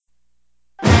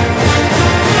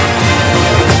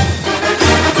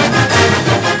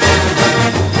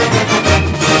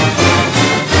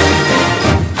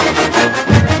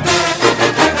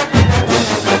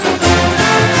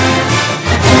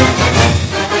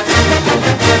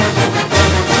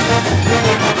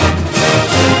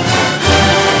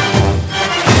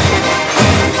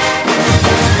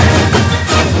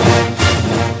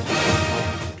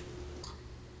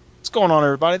going on,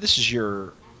 everybody? This is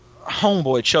your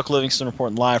homeboy Chuck Livingston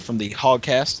reporting live from the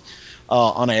Hogcast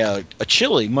on a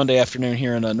chilly Monday afternoon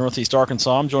here in Northeast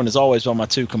Arkansas. I'm joined as always by my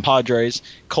two compadres,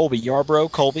 Colby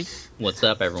Yarbrough, Colby, What's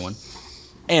up, everyone?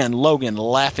 and Logan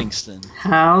Laughingston.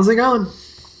 How's it going?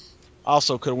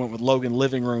 Also could have went with Logan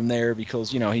Living Room there because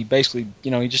he basically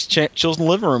he just chills in the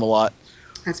living room a lot.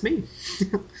 That's me.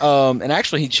 And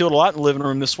actually he chilled a lot in the living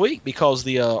room this week because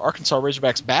the Arkansas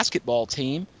Razorbacks basketball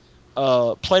team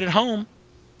played at home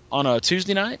on a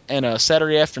Tuesday night and a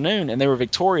Saturday afternoon, and they were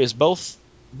victorious both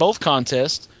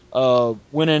contests,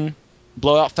 winning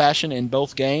blowout fashion in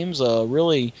both games.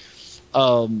 Really,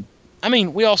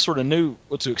 we all sort of knew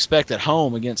what to expect at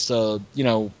home against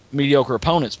mediocre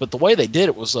opponents, but the way they did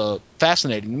it was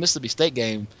fascinating. The Mississippi State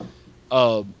game,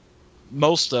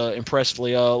 most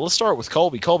impressively. Let's start with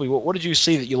Colby. Colby, what did you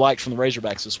see that you liked from the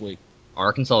Razorbacks this week?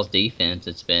 Arkansas's defense,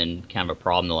 it's been kind of a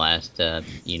problem the last,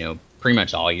 pretty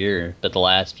much all year. But the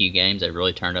last few games, they've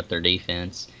really turned up their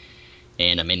defense.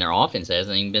 And, their offense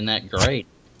hasn't even been that great.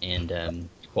 And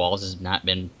Qualls has not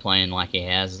been playing like he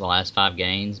has the last 5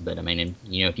 games. But,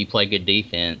 if you play good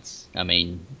defense,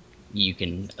 you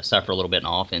can suffer a little bit in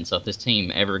offense. So if this team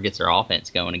ever gets their offense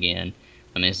going again,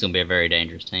 it's going to be a very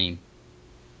dangerous team.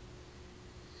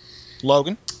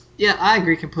 Logan? Yeah, I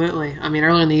agree completely.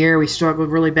 Early in the year, we struggled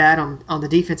really bad on the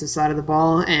defensive side of the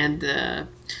ball, and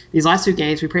these last 2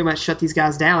 games, we pretty much shut these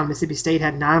guys down. Mississippi State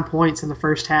had 9 points in the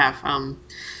first half.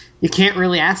 You can't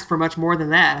really ask for much more than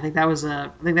that. I think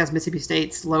that's Mississippi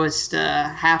State's lowest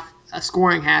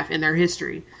scoring half in their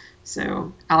history.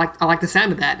 So I like the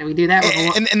sound of that, and we do that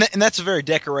with and that's a very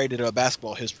decorated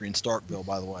basketball history in Starkville,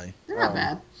 by the way. They're not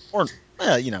bad.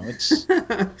 It's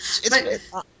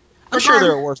I'm sure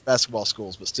there are worse basketball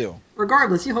schools, but still.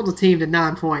 Regardless, you hold a team to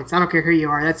 9 points. I don't care who you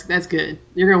are. That's good.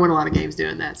 You're going to win a lot of games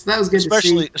doing that. So that was good to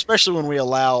see. Especially when we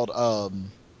allowed,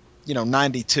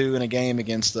 92 in a game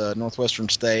against Northwestern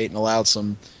State and allowed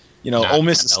some, Ole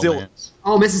Miss is still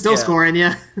scoring,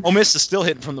 yeah. Ole Miss is still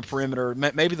hitting from the perimeter.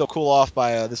 Maybe they'll cool off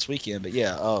by this weekend, but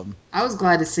yeah. I was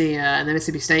glad to see in the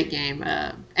Mississippi State game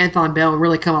Anthon Bell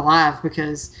really come alive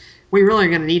because we really are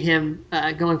going to need him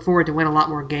going forward to win a lot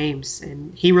more games.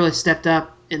 And he really stepped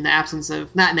up not in the absence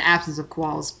of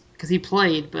Qualls because he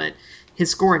played, but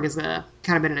his scoring has kind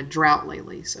of been in a drought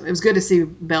lately. So it was good to see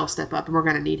Bell step up, and we're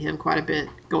going to need him quite a bit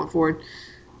going forward.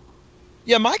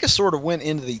 Yeah, Micah sort of went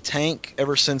into the tank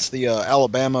ever since the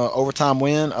Alabama overtime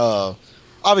win.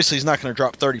 Obviously, he's not going to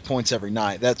drop 30 points every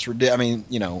night. That's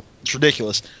it's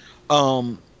ridiculous.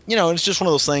 It's just one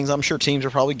of those things. I'm sure teams are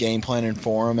probably game planning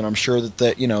for him, and I'm sure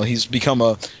that he's become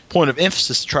a point of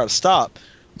emphasis to try to stop,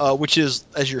 which is,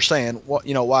 as you're saying,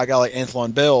 why a guy like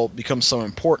Anthon Bell becomes so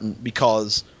important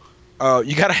because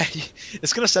you got to.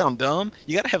 It's going to sound dumb.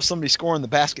 You got to have somebody scoring the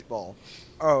basketball.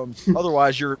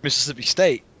 Otherwise, you're Mississippi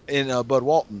State in Bud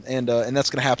Walton, and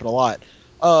that's going to happen a lot.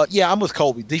 I'm with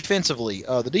Colby. Defensively,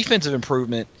 the defensive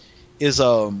improvement is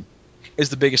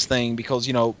the biggest thing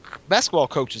because basketball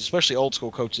coaches, especially old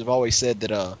school coaches, have always said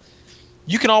that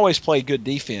you can always play good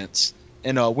defense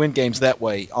and win games that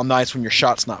way on nights when your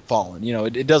shot's not falling.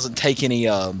 It doesn't take any.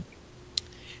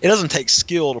 It doesn't take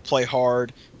skill to play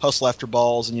hard, hustle after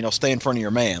balls, and stay in front of your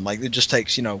man. Like it just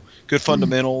takes good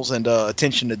fundamentals and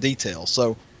attention to detail.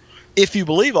 So if you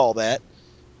believe all that,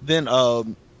 then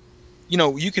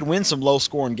you can win some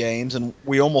low-scoring games, and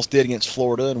we almost did against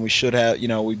Florida, and we should have.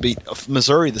 We beat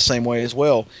Missouri the same way as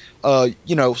well.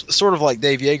 Sort of like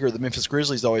Dave Yeager, the Memphis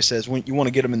Grizzlies always says, when you want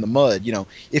to get them in the mud.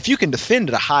 If you can defend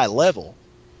at a high level,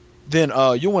 then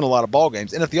you'll win a lot of ball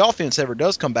games. And if the offense ever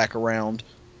does come back around,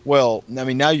 well,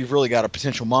 now you've really got a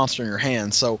potential monster in your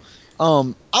hands. So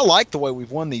I like the way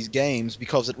we've won these games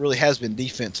because it really has been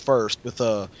defense first with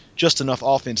just enough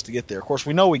offense to get there. Of course,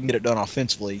 we know we can get it done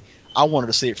offensively. I wanted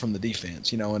to see it from the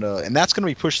defense, and that's going to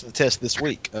be pushed to the test this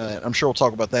week. I'm sure we'll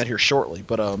talk about that here shortly.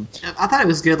 But I thought it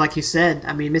was good, like you said.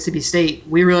 Mississippi State,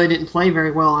 we really didn't play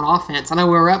very well on offense. I know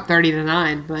we were up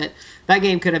 30-9, but that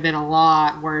game could have been a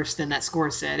lot worse than that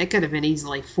score said. It could have been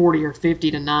easily 40 or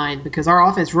 50-9 because our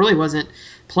offense really wasn't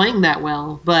playing that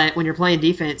well. But when you're playing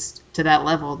defense to that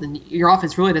level, then your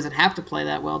offense really doesn't have to play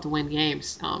that well to win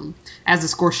games. As the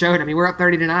score showed, we're up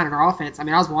 30-9 in our offense. I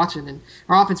was watching, and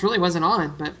our offense really wasn't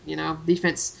on, but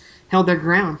defense held their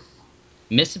ground.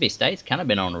 Mississippi State's kind of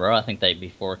been on a roll. I think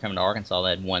before coming to Arkansas,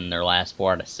 they'd won their last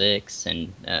 4 out of 6,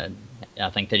 and I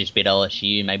think they just beat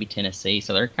LSU, maybe Tennessee,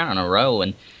 so they're kind of on a roll.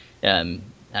 And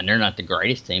they're not the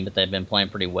greatest team, but they've been playing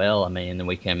pretty well. And then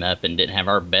we came up and didn't have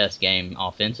our best game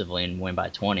offensively and win by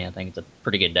 20. I think it's a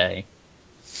pretty good day.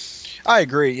 I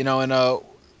agree, and a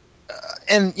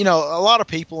lot of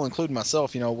people, including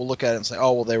myself, will look at it and say,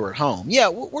 "Oh, well, they were at home." Yeah,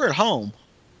 we're at home,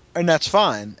 and that's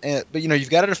fine. But you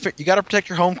got to protect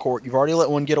your home court. You've already let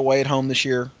one get away at home this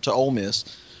year to Ole Miss.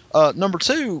 Number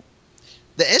two,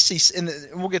 the SEC, and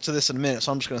we'll get to this in a minute,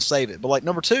 so I'm just going to save it. But like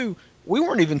number two, we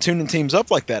weren't even tuning teams up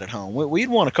like that at home. We'd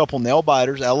won a couple nail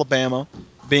biters, Alabama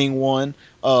being one,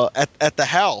 at the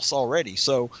house already.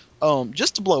 So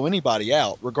just to blow anybody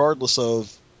out, regardless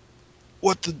of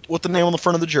what the name on the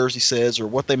front of the jersey says or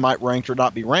what they might rank or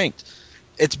not be ranked,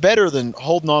 it's better than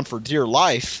holding on for dear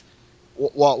life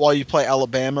while you play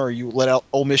Alabama or you let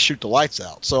Ole Miss shoot the lights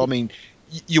out. So I mean,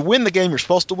 you win the game you're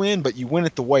supposed to win, but you win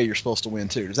it the way you're supposed to win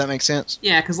too. Does that make sense?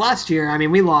 Yeah, because last year, I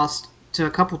mean, we lost to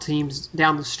a couple teams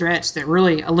down the stretch that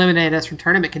really eliminated us from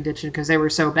tournament contention because they were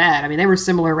so bad. I mean, they were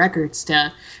similar records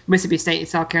to Mississippi State and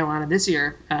South Carolina this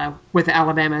year, with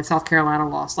Alabama and South Carolina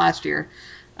lost last year.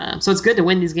 So it's good to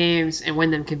win these games and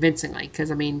win them convincingly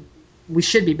because, I mean, we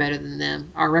should be better than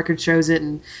them. Our record shows it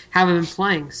and haven't been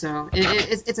playing. So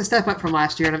it's a step up from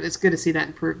last year, and it's good to see that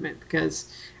improvement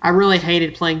because I really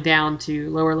hated playing down to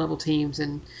lower level teams,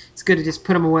 and it's good to just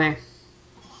put them away.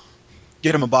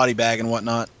 Get them a body bag and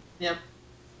whatnot. Yep.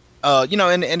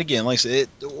 And again, like I said,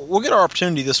 we'll get our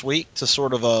opportunity this week to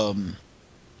sort of got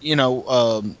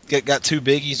two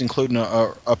biggies, including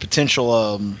a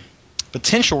potential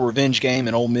revenge game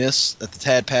in Ole Miss at the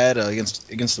Tad Pad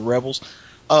against the Rebels.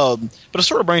 But it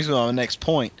sort of brings me to my next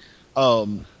point.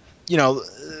 Um,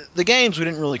 the games we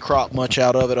didn't really crop much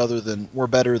out of it, other than we're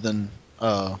better than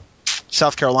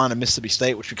South Carolina, Mississippi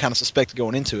State, which we kind of suspected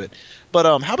going into it. But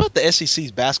how about the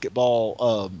SEC's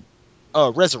basketball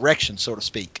resurrection, so to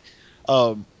speak?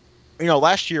 Um,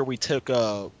 last year we took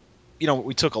a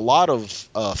lot of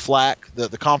flack.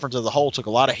 The conference as a whole took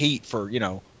a lot of heat for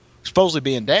supposedly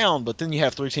being down, but then you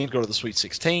have three teams go to the Sweet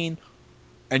 16,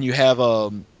 and you have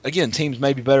again teams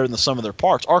maybe better than the sum of their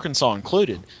parts, Arkansas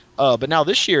included. But now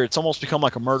this year it's almost become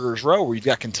like a murderer's row where you've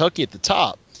got Kentucky at the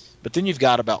top, but then you've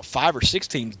got about five or six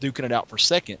teams duking it out for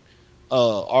second.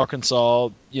 Arkansas,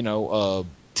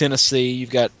 Tennessee, you've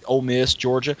got Ole Miss,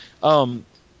 Georgia.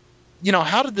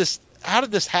 How did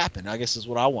this happen? I guess is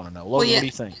what I want to know. Well, Logan, what yeah, do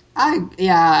you think?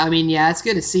 I mean, yeah, it's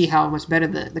good to see how much better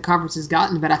the conference has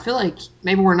gotten, but I feel like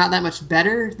maybe we're not that much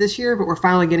better this year, but we're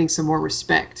finally getting some more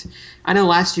respect. I know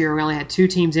last year we only had two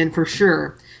teams in for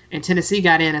sure, and Tennessee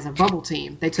got in as a bubble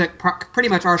team. They took pretty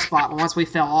much our spot once we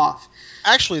fell off.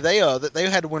 Actually, they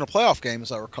had to win a playoff game,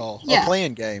 as I recall, a Yeah,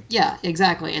 playing game. yeah,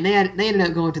 exactly. And they ended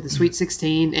up going to the Sweet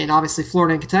 16, and obviously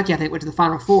Florida and Kentucky I think went to the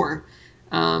Final Four.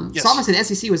 So Yes. obviously the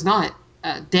SEC was not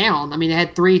down. I mean, they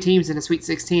had three teams in the Sweet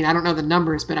 16. I don't know the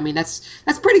numbers, but I mean that's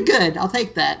pretty good. I'll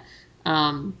take that.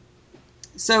 Um,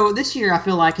 so this year I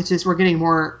feel like it's just we're getting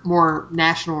more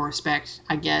national respect,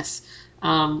 I guess.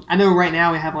 I know right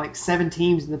now we have like 7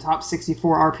 teams in the top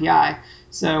 64 RPI,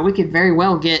 so we could very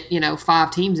well get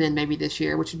 5 teams in maybe this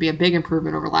year, which would be a big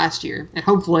improvement over last year. And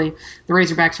hopefully the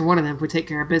Razorbacks are one of them if we take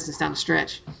care of business down the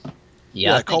stretch. Yeah, I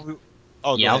Yeah, think. Colby.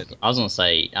 Oh, go Yeah, ahead. I was gonna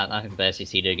say I think the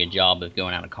SEC did a good job of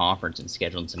going out of conference and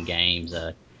scheduling some games.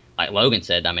 Like Logan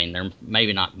said, I mean they're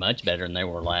maybe not much better than they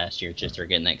were last year. It's just they're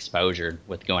getting the exposure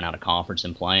with going out of conference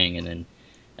and playing, and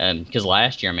then because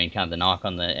last year, I mean, kind of the knock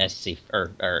on the SEC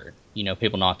or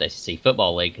people knocked the SEC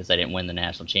football league because they didn't win the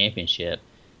national championship.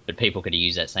 But people could have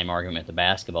used that same argument with the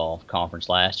basketball conference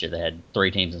last year. They had 3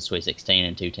 teams in Sweet 16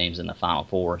 and 2 teams in the Final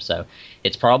Four. So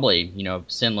it's probably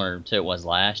similar to it was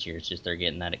last year. It's just they're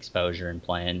getting that exposure and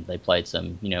playing. They played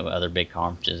some other big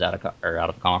conferences out of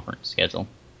the conference schedule.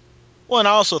 Well, and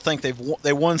I also think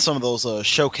they won some of those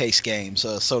showcase games,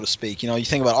 so to speak. You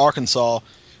think about Arkansas,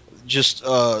 just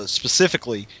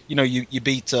specifically. You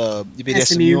beat SMU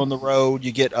SMU. on the road.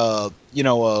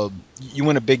 You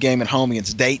win a big game at home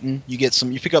against Dayton. You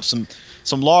pick up some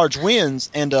large wins,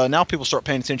 and now people start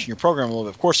paying attention to your program a little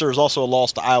bit. Of course, there was also a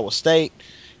loss to Iowa State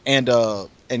and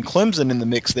Clemson in the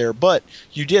mix there, but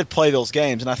you did play those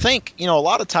games, and I think a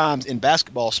lot of times in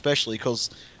basketball, especially because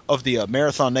of the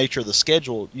marathon nature of the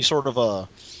schedule, you sort of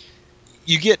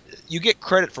you get you get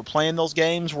credit for playing those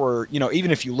games where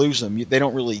even if you lose them, they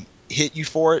don't really hit you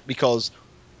for it because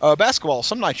basketball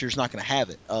some nights you're just not going to have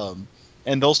it.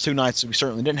 And those 2 nights we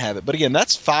certainly didn't have it. But again,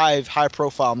 that's 5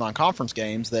 high-profile non-conference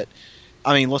games that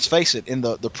I mean, let's face it, in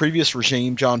the previous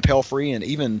regime, John Pelfrey and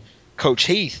even Coach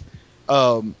Heath,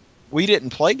 um, we didn't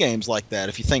play games like that.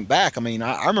 If you think back, I mean,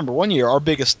 I remember one year our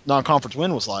biggest non-conference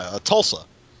win was like Tulsa.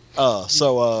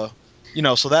 So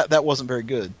that wasn't very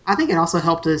good. I think it also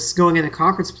helped us going into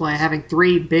conference play having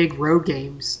 3 big road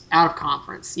games out of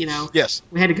conference. Yes.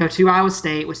 We had to go to Iowa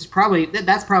State, which is probably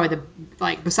that's probably the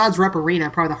like besides Rupp Arena,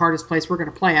 probably the hardest place we're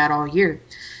going to play at all year.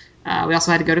 We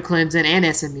also had to go to Clemson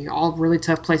and SMU, all really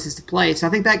tough places to play. So I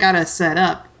think that got us set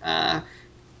up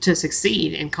to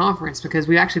succeed in conference because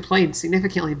we actually played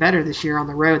significantly better this year on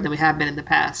the road than we have been in the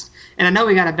past. And I know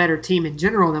we got a better team in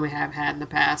general than we have had in the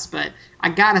past, but I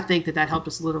got to think that that helped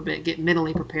us a little bit get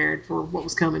mentally prepared for what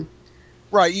was coming.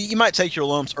 Right, you might take your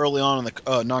lumps early on in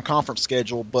the non-conference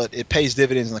schedule, but it pays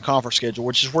dividends in the conference schedule,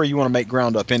 which is where you want to make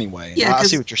ground up anyway. Yeah, I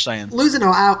see because what you're saying. losing to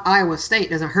Iowa State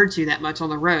doesn't hurt you that much on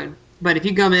the road. But if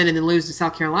you come in and then lose to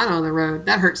South Carolina on the road,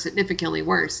 that hurts significantly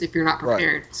worse if you're not Right.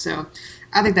 prepared. So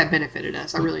I think that benefited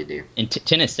us. I really do. In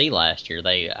Tennessee last year,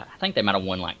 I think they might have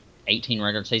won like 18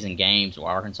 regular season games,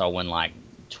 while Arkansas won like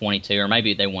 22, or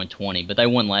maybe they won 20, but they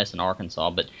won less than Arkansas.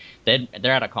 But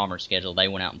they're out of conference schedule. They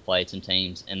went out and played some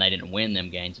teams, and they didn't win them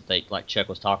games. If they, like Chuck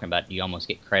was talking about, you almost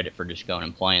get credit for just going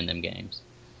and playing them games.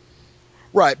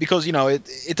 Right, because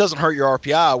it doesn't hurt your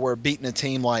RPI where beating a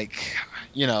team like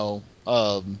you know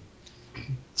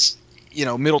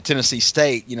Middle Tennessee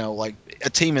State, like a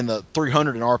team in the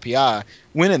 300 in RPI,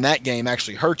 winning that game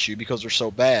actually hurts you because they're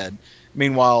so bad.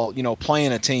 Meanwhile,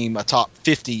 playing a top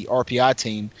 50 RPI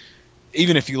team,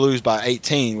 even if you lose by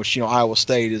 18, which Iowa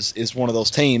State is one of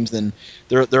those teams, then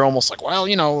they're almost like, well,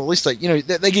 at least they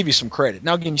give you some credit.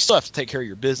 Now again, you still have to take care of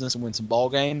your business and win some ball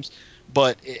games,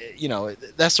 but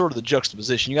that's sort of the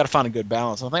juxtaposition. You got to find a good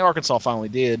balance. And I think Arkansas finally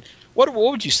did. What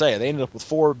would you say? They ended up with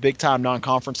 4 big time non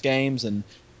conference games, and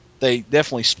they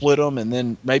definitely split them. And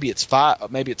then maybe it's five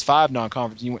non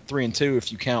conference. You went 3-2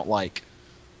 if you count like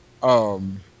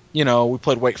we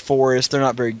played Wake Forest. They're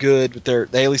not very good, but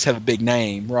they at least have a big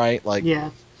name, right? Like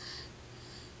Yeah.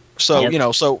 so, Well,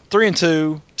 Yep. so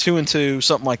 3-2, 2-2,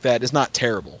 something like that is not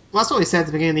terrible. well, that's what we said at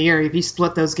the beginning of the year. If you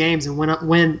split those games and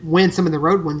win some of the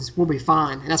road ones, we'll be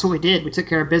fine. And that's what we did. We took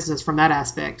care of business from that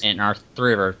aspect. And our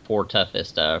 3 of our 4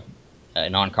 toughest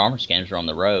non-conference games were on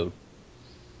the road.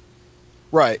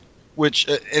 Right. Which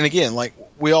and again, like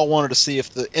we all wanted to see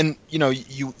if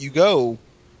you go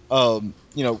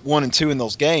 1-2 in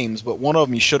those games, but one of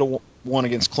them you should have won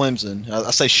against Clemson.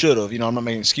 I say should have. I'm not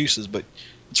making excuses, but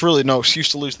it's really no excuse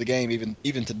to lose the game.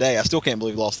 Even today, I still can't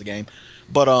believe we lost the game,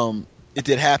 but it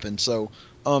did happen. So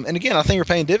and again, I think you're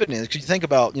paying dividends because you think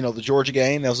about the Georgia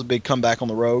game. That was a big comeback on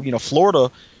the road.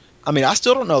 Florida. I mean, I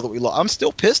still don't know that we lost. I'm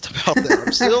still pissed about that.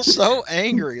 I'm still so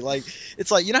angry. Like, it's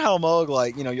like, how a mug,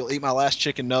 like, you'll eat my last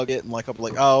chicken nugget and, like, I'll be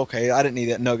like, oh, okay, I didn't eat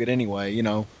that nugget anyway,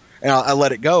 and I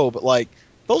let it go. But, like,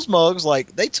 those mugs,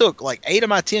 like, they took, like, 8 of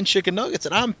my 10 chicken nuggets,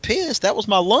 and I'm pissed. That was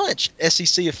my lunch.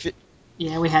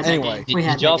 Yeah, we had that game. Anyway. We Did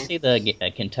had that y'all game. see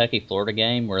the Kentucky Florida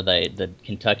game where the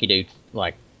Kentucky dude,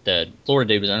 like the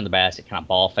Florida dude was under the basket, kind of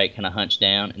ball fake, kind of hunched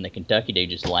down, and the Kentucky dude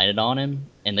just landed on him,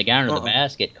 and the guy under the Uh-uh.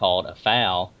 basket called a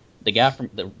foul.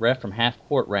 The ref from half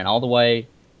court ran all the way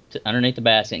to underneath the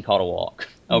basket and called a walk,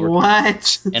 overturned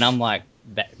it. What? And I'm like,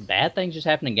 bad things just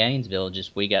happened in Gainesville.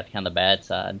 Just we got kind of the bad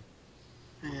side.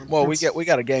 Man, Well, that's we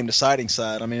got a game deciding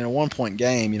side. I mean, in a 1 point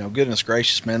game, goodness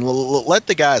gracious, man, let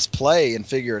the guys play and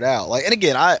figure it out. Like, and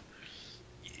again,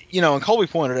 and Colby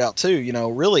pointed out too,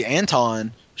 really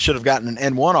Anton should have gotten an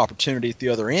N1 opportunity at the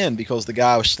other end because the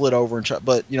guy was slid over and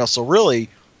but so really,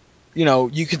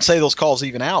 you could say those calls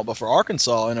even out, but for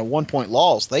Arkansas in a 1 point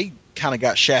loss, they kind of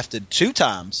got shafted 2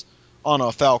 times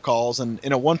on foul calls, and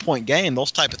in a 1 point game,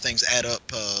 those type of things add up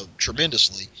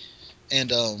tremendously. And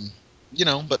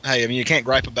but hey, I mean, you can't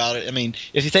gripe about it. I mean,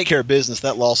 if you take care of business,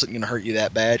 that loss isn't going to hurt you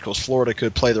that bad because Florida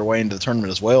could play their way into the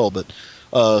tournament as well. But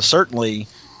certainly,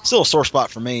 still a sore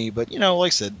spot for me. But like I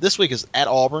said, this week is at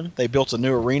Auburn. They built a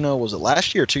new arena. Was it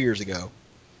last year or 2 years ago?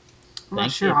 I'm I not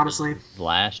think sure it was honestly.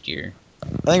 last year. I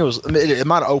think it was. It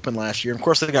might have opened last year. And of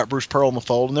course, they got Bruce Pearl in the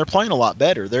fold, and they're playing a lot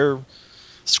better. They're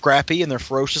scrappy and they're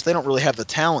ferocious. They don't really have the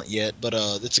talent yet, but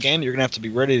it's a game that you're gonna have to be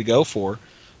ready to go for.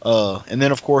 And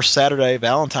then of course Saturday,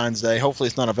 Valentine's Day. Hopefully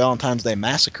it's not a Valentine's Day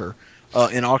massacre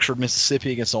in Oxford,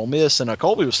 Mississippi against Ole Miss. And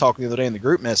Colby was talking the other day in the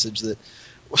group message that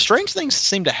strange things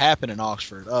seem to happen in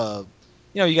Oxford.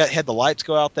 You had the lights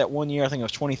go out that one year. I think it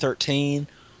was 2013.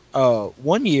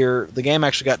 One year the game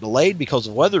actually got delayed because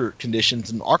of weather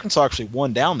conditions, and Arkansas actually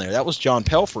won down there. That was John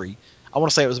Pelfrey. I want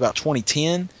to say it was about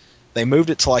 2010. They moved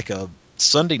it to like a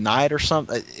Sunday night or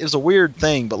something. It was a weird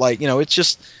thing, but it's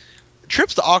just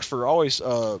trips to Oxford are always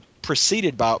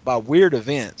preceded by weird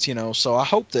events. So I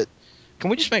hope that can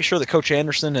we just make sure that Coach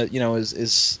Anderson,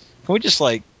 is can we just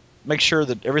like make sure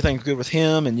that everything's good with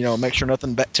him, and make sure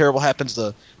nothing terrible happens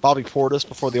to Bobby Portis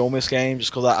before the Ole Miss game,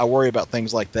 just because I worry about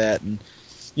things like that, and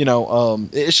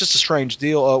it's just a strange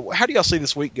deal. How do y'all see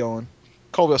this week going?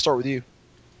 Colby, I'll start with you.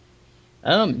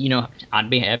 I'd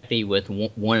be happy with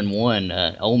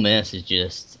 1-1. Ole Miss is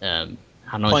just, I know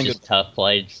it's Playing good. just tough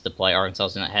plays to play. Arkansas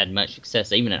has not had much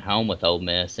success even at home with Ole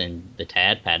Miss and the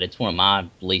Tad Pad. It's one of my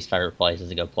least favorite places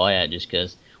to go play at just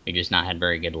because we just not had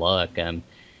very good luck.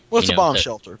 Well, it's You a know, bomb so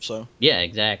shelter, so yeah,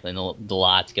 exactly. And the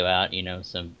lights go out.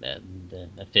 Some the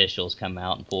officials come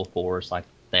out in full force like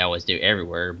they always do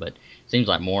everywhere. But it seems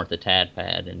like more at the Tad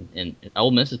Pad. And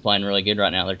Ole Miss is playing really good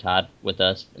right now. They're tied with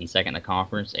us in second in the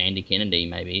conference. Andy Kennedy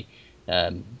maybe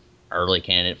um, early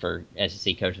candidate for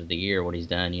SEC Coach of the Year. What he's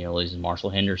done, losing Marshall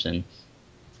Henderson.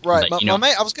 right. But My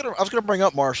man, I was gonna bring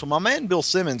up Marshall. My man Bill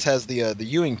Simmons has the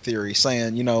Ewing theory,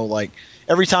 saying like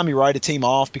every time you write a team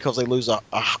off because they lose a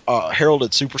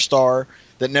heralded superstar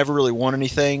that never really won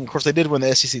anything. Of course, they did win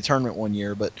the SEC tournament one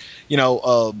year, but they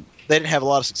didn't have a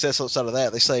lot of success outside of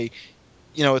that. They say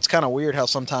it's kind of weird how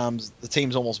sometimes the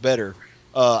team's almost better.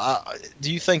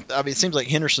 Do you think? I mean, it seems like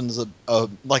Henderson's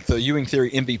like the Ewing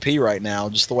theory MVP right now,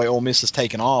 just the way Ole Miss is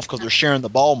taking off because they're sharing the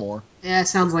ball more. Yeah, it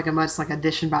sounds like a much like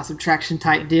addition by subtraction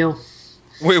type deal.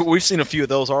 We've seen a few of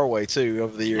those our way too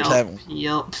over the years, Yep, haven't we?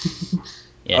 yep.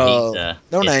 yeah,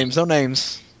 he's No names, no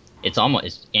names. it's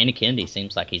almost Andy Kennedy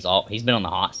seems like he's been on the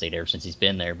hot seat ever since he's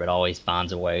been there, but always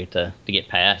finds a way to get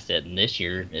past it. And this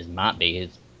year might be his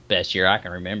best year I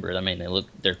can remember. I mean,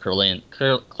 they're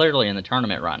clearly in the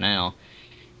tournament right now,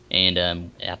 and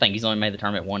I think he's only made the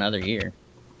tournament one other year.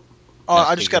 That was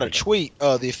I two just got years a ago. tweet.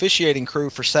 The officiating crew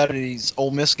for Saturday's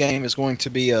Ole Miss game is going to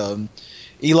be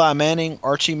Eli Manning,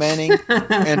 Archie Manning,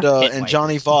 and Hemingway.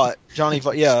 Johnny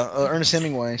Vaught, Ernest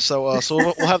Hemingway. So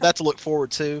we'll have that to look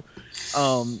forward to.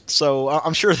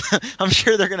 I'm sure I'm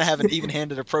sure they're going to have an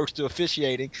even-handed approach to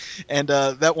officiating, and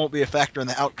that won't be a factor in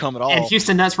the outcome at And all.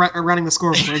 Houston Nuts are running the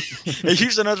scoreboard.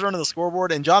 Houston Nuts running the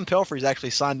scoreboard, and John Pelfrey's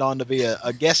actually signed on to be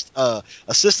a guest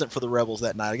assistant for the Rebels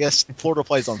that night. I guess Florida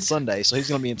plays on Sunday, so he's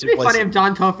going to be in It'd two be funny places. if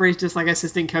John Pelfrey's just like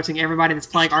assistant coaching everybody that's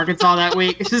playing Arkansas that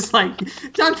week. It's just like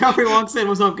John Pelfrey walks in,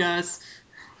 "What's up, guys?"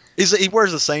 He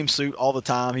wears the same suit all the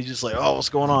time. He's just like, oh, what's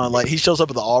going on? Like he shows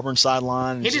up at the Auburn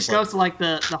sideline, and He it's just just like goes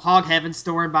to like the Hog Heaven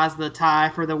store and buys the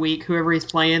tie for the week. Whoever he's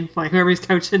playing, like whoever he's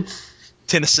coaching.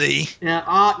 Tennessee. Yeah,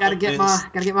 oh, gotta Ole get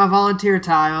Miss. my volunteer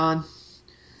tie on.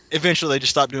 Eventually, they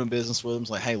just stopped doing business with him.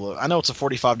 It's like, hey, look, I know it's a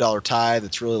 $45 tie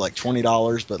that's really like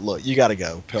 $20, but look, you got to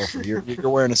go, Pelfrey. You're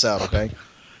wearing us out, okay?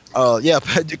 Yeah,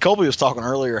 Colby was talking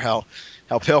earlier how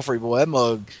Pelfrey, boy, that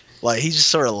mug, like he's just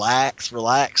sort of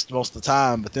relaxed most of the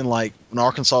time. But then like when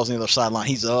Arkansas is on the other sideline,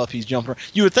 he's up, he's jumping.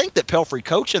 You would think that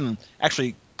Pelfrey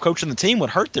actually coaching the team would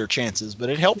hurt their chances, but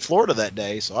it helped Florida that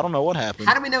day. So I don't know what How happened.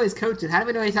 do we know he's coaching? How do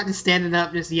we know he's not just standing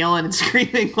up, just yelling and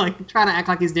screaming, like trying to act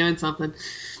like he's doing something?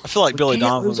 I feel like We Billy can't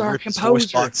Donovan lose would our rip his voice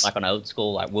composure. box. Like on old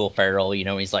school, like Will Ferrell,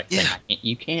 he's like saying, Yeah,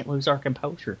 You can't lose our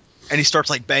composure. and he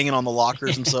starts like banging on the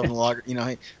lockers and stuff in the locker.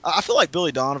 I feel like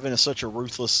Billy Donovan is such a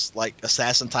ruthless like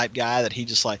assassin type guy that he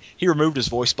just like he removed his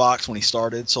voice box when he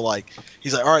started. So like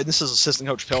he's like, all right, this is assistant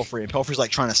coach Pelfrey, and Pelfrey's like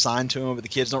trying to sign to him, but the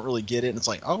kids don't really get it, and it's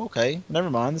like, oh okay,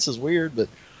 never mind, this is weird. But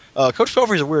Coach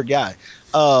Pelfrey's a weird guy.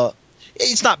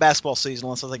 It's not basketball season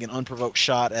unless I take an unprovoked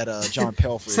shot at John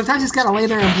Pelfrey, of Sometimes he's got course. to lay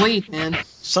there and bleed, man.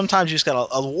 Sometimes you just got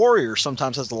a warrior.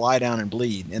 Sometimes has to lie down and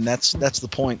bleed, and that's the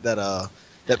point that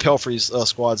Pelfrey's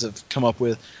squads have come up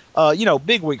with.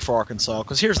 Big week for Arkansas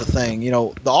because here's the thing.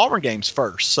 The Auburn game's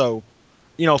first, so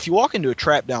if you walk into a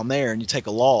trap down there and you take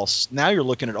a loss, now you're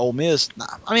looking at Ole Miss.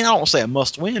 I mean, I don't want to say a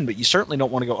must win, but you certainly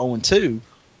don't want to go 0-2.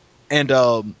 And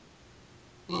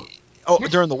Well,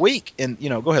 during here's the week, and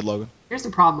go ahead, Logan. here's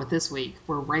the problem with this week.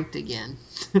 We're ranked again.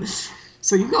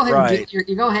 So you go ahead and Right.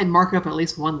 you go ahead and mark up at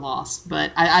least one loss,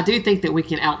 but I do think that we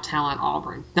can out talent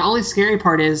Auburn. The only scary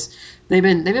part is they've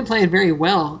been playing very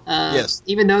well, Yes.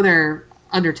 even though they're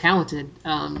under talented.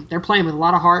 They're playing with a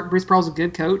lot of heart. Bruce Pearl's a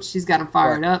good coach. He's got them Right.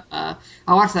 fired up. I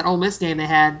watched that Ole Miss game they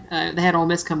had. They had Ole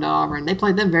Miss come to Auburn. They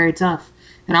played them very tough,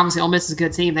 and obviously Ole Miss is a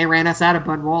good team. They ran us out of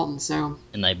Bud Walton, so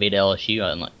And they beat LSU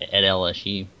at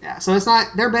LSU. yeah, so it's not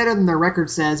they're better than their record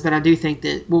says, but I do think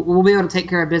that we'll be able to take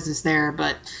care of business there.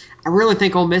 But I really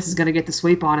think Ole Miss is going to get the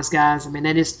sweep on us, guys. I mean,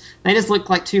 they just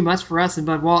look like too much for us in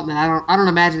Bud Walton, and I don't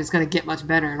imagine it's going to get much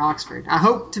better in Oxford. I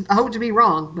hope to be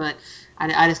wrong, but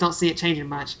I just don't see it changing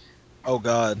much. Oh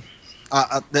God.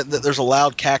 There's a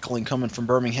loud cackling coming from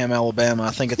Birmingham, Alabama.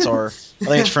 I think it's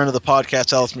friend of the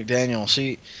podcast, Alex McDaniel.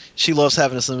 She loves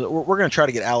having us. We're going to try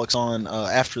to get Alex on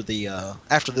after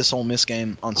this Ole Miss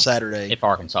game on Saturday. If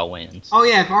Arkansas wins, Oh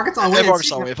yeah, if Arkansas If wins,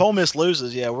 Arkansas, if Ole Miss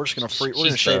loses, yeah, we're just going to we're going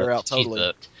she's to shade her out booked. She's totally.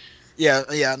 booked. Yeah,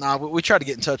 yeah. Nah, we tried to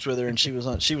get in touch with her and she was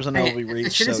unable hey, to be as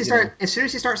reached. soon as So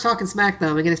she starts talking smack though,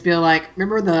 we're gonna just be like,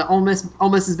 remember the Ole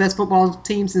Miss's best football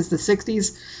team since the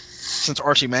 '60s? since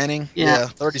Archie Manning, Yeah, yeah,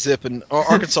 30 zip, and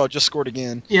Arkansas just scored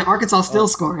again. yeah. Arkansas Uh, still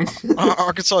scoring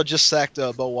Arkansas just sacked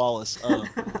Bo Wallace.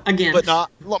 again. But not.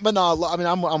 I mean,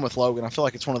 I'm with Logan. I feel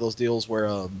like it's one of those deals where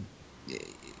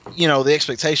the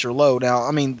expectations are low. Now,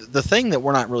 I mean, the thing that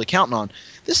we're not really counting on,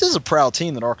 this is a proud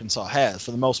team that Arkansas has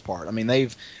for the most part. I mean, they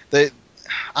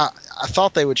I, I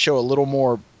thought they would show a little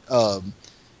more.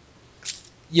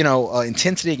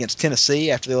 Intensity against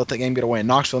Tennessee after they let that game get away in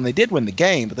Knoxville, and they did win the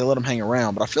game, but they let them hang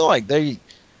around. But I feel like they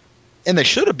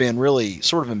should have been really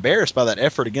sort of embarrassed by that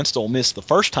effort against Ole Miss the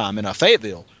first time in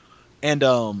Fayetteville. And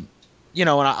and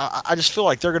I just feel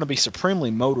like they're going to be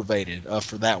supremely motivated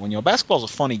for that one. Basketball's a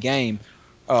funny game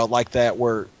like that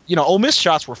where Ole Miss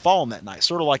shots were falling that night,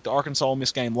 sort of like the Arkansas Ole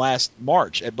Miss game last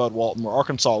March at Bud Walton, where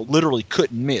Arkansas literally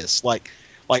couldn't miss. Like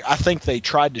I think they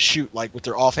tried to shoot like with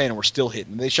their offhand and were still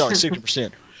hitting. They shot like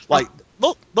 60%. Like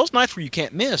those nights where you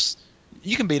can't miss,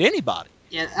 you can beat anybody.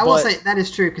 Yeah, I will But say that is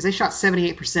true because they shot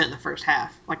 78% in the first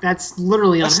half. Like that's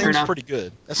literally that unheard seems of. pretty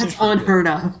good. That That's seems pretty good. unheard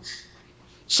of.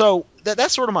 So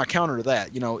that's sort of my counter to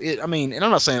that. I mean, and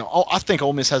I'm not saying I think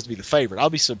Ole Miss has to be the favorite. I'll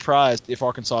be surprised if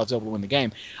Arkansas is able to win the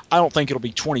game. I don't think it'll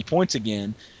be 20 points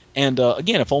again. And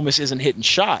again, if Ole Miss isn't hitting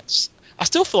shots, I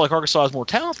still feel like Arkansas is more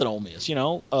talented than Ole Miss.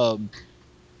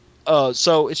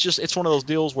 So it's one of those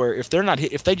deals where if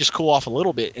they just cool off a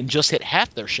little bit and just hit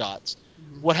half their shots,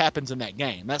 Mhm. what happens in that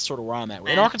game? That's sort of where I'm at. And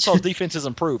Man, Arkansas's defense has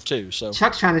improved too. So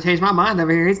Chuck's trying to change my mind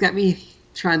over here. He's got me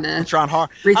trying I'm to trying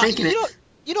hard. rethinking it.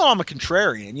 I'm a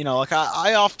contrarian. Like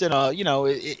I often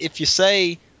if you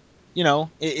say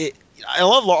I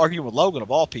love arguing with Logan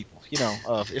of all people.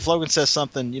 If Logan says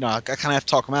something, I kind of have to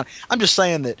talk him out. I'm just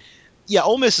saying that, yeah,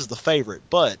 Ole Miss is the favorite,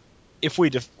 but if we're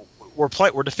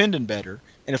defending better,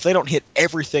 and if they don't hit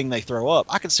everything they throw up,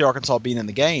 I could see Arkansas being in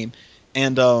the game,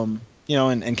 and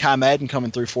and Kai Madden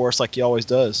coming through for us like he always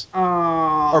does, or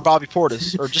Oh, Bobby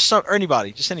Portis, or or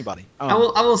anybody, just anybody. I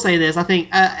will say this. I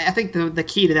think the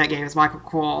key to that game is Michael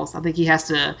Qualls. I think he has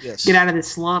to get Yes. out of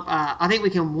this slump. I think we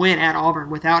can win at Auburn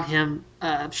without him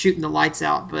shooting the lights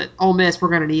out. But Ole Miss, we're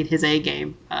going to need his A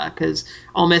game because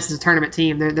Ole Miss is a tournament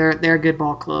team. They're a good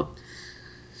ball club.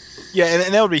 Yeah,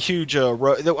 and that would be huge. I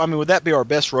mean, would that be our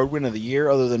best road win of the year,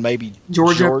 other than maybe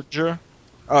Georgia. Georgia?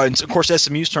 And of course,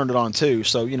 SMU's turned it on too.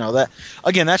 So that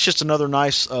again, that's just another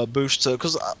nice boost.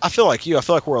 Because I feel like I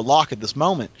feel like we're a lock at this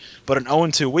moment. But an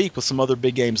 0-2 week with some other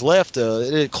big games left,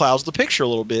 it clouds the picture a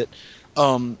little bit.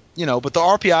 But the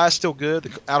RPI is still good.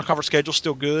 The out of conference schedule is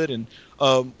still good, and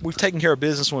we've taken care of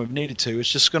business when we've needed to. It's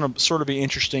just going to sort of be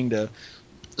interesting to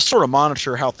sort of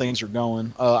monitor how things are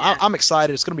going. Yeah. I'm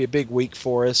excited. It's going to be a big week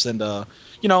for us, and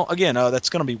again, that's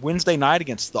going to be Wednesday night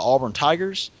against the Auburn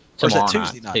Tigers, or is that Tomorrow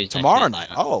night, Tuesday night? Tomorrow Tuesday night.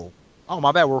 night. Oh,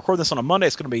 my bad. We're recording this on a Monday.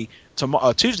 It's going to be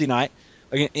Tuesday night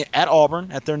again at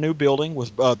Auburn at their new building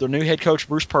with their new head coach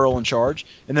Bruce Pearl in charge,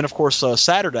 and then of course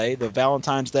Saturday the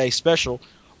Valentine's Day special,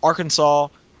 Arkansas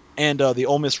and the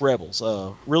Ole Miss Rebels.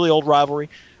 Really old rivalry.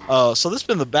 So this has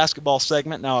been the basketball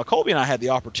segment. Now Colby and I had the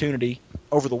opportunity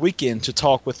over the weekend to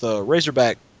talk with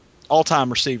Razorback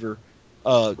all-time receiver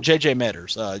JJ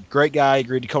Meadors. Great guy,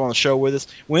 agreed to come on the show with us.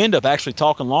 We ended up actually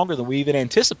talking longer than we even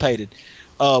anticipated,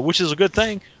 which is a good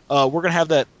thing. We're going to have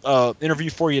that interview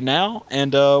for you now,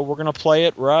 and we're going to play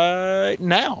it right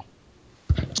now.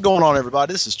 What's going on,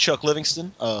 everybody? This is Chuck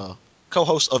Livingston,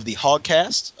 co-host of the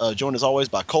Hogcast, joined as always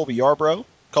by Colby Yarbrough.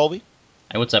 Colby.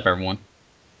 Hey, what's up, everyone?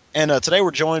 And today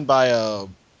we're joined by a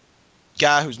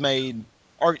guy who's made,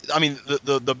 I mean,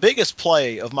 the biggest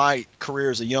play of my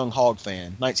career as a young Hog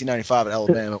fan, 1995 at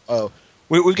Alabama.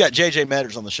 We've got JJ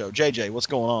Meadors on the show. JJ, what's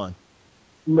going on?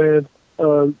 Man,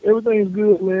 everything's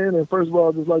good, man. And first of all,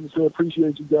 I'd just like to say I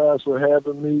appreciate you guys for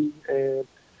having me. And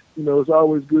it's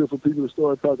always good for people to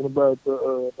start talking about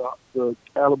the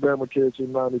Alabama catch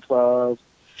in '95.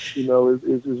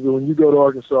 It's when you go to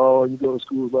Arkansas and you go to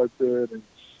schools like that, and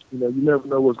you never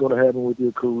know what's going to happen with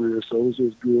your career. So it's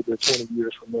just good that 20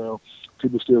 years from now,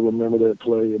 people still remember that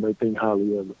play and they think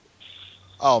highly of it.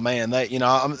 Oh man, that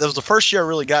was the first year I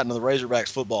really got into the Razorbacks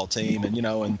football team,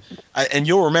 and and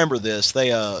you'll remember this.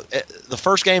 The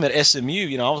first game at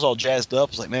SMU, I was all jazzed up.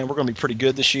 I was like, man, we're going to be pretty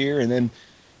good this year, and then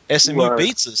SMU Right,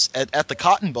 beats us at the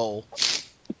Cotton Bowl,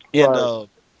 and right,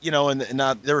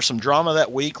 there was some drama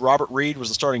that week. Robert Reed was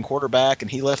the starting quarterback, and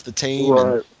he left the team,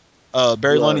 and right,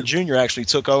 Barry Lundy right. Jr. actually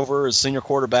took over as senior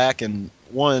quarterback and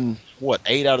won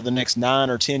 8 out of the next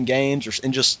 9 or 10 games,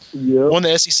 and just Yep, won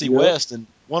the SEC yep. West. And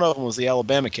one of them was the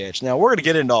Alabama catch. Now we're going to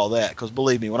get into all that because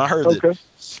believe me, when I heard that Okay.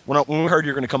 when we heard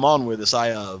you're going to come on with us,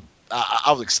 I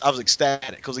was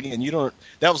ecstatic because again, you don't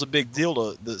that was a big deal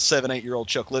to the 7-8 year old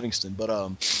Chuck Livingston. But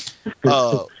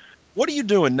uh, what are you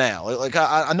doing now? Like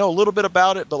I know a little bit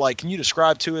about it, but like, can you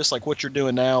describe to us like what you're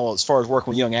doing now as far as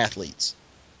working with young athletes?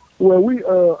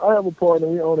 Well, I have a partner.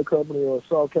 We own a company,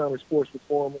 South County Sports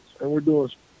Performance, and we're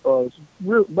doing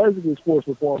basically sports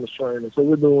performance training. So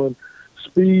we're doing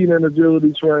speed and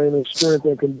agility training, strength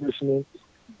and conditioning,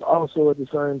 Also at the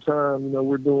same time,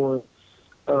 we're doing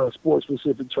sports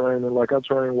specific training. Like I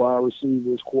train wide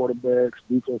receivers, quarterbacks,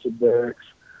 defensive backs.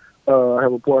 I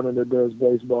have a partner that does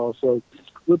baseball, so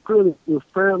we're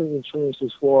fairly entrenched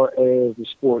as far as the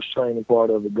sports training part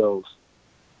of it goes.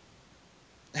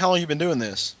 How long you been doing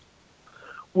this?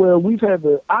 Well,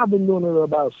 I've been doing it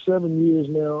about 7 years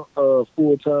now,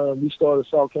 full time. We started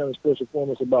South County Special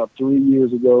Forces about 3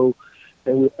 years ago,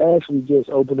 and we actually just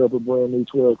opened up a brand new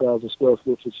 12,000 square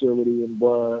foot facility in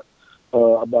Bryant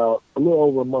about a little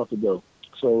over a month ago.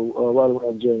 So right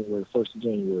around January, 1st of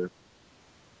January.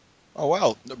 Oh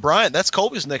wow, Bryant, that's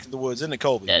Colby's neck of the woods, isn't it,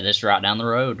 Colby? Yeah, just right down the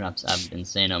road. I've been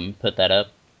seeing them put that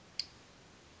up.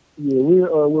 Yeah,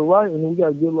 we're right, and we got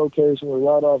a good location. We're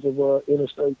right off of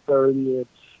Interstate 30,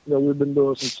 and we've been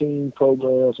doing some team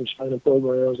programs, some training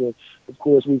programs, and of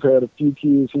course we've had a few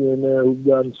kids here and there who've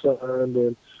gotten signed.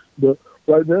 And but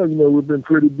right now, we've been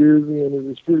pretty busy, and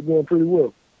it's going pretty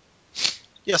well.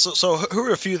 Yeah. So who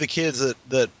are a few of the kids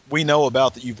that we know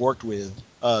about that you've worked with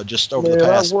just over the Man,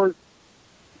 I've past? worked.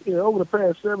 Over the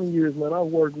past 7 years, man, I've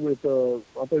worked with,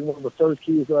 I think one of the first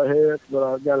kids I had that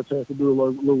I got a chance to do a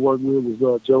little work with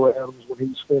was Joe Adams when he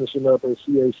was finishing up at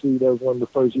CAC. That was one of the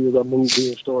first years I moved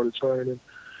here and started training.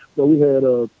 But we had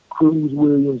Cruz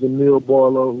Williams and Neil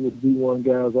Barlow, who were D1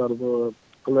 guys out of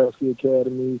Pulaski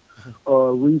Academy.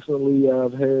 Recently,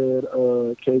 I've had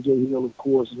KJ Hill, of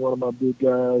course, is one of my big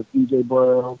guys. DJ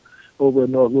Brown over at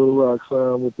North Little Rock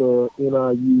signed with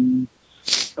NIU.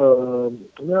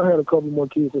 Now I had a couple more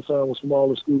kids that signed with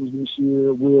smaller schools this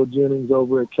year. Will Jennings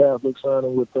over at Catholic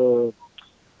signing with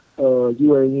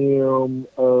UAM.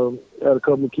 Had a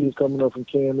couple of kids coming up from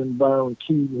Camden. Byron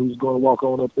Keaton, who's going to walk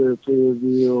on up there at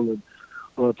Fayetteville.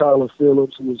 And Tyler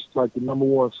Phillips, who was like the number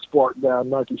one Spark guy,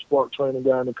 Nike Spark training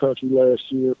guy in the country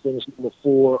last year, finished number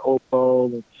 4 overall.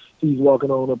 And he's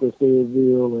walking on up at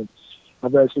Fayetteville. And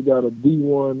I've actually got a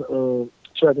D1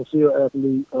 track and field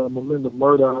athlete, Melinda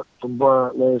Murdoch from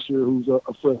Bryant last year, who's a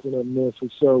freshman at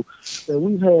Memphis. So, and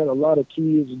we've had a lot of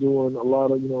kids doing a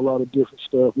lot of different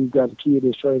stuff. We've got a kid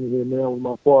that's training here now with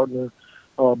my partner,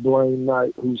 Blaine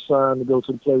Knight, who's signed to go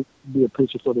to the plate, be a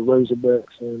pitcher for the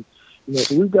Razorbacks. And,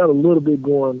 so we've got a little bit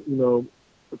going,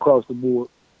 across the board.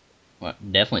 Well,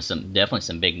 definitely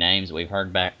some big names we've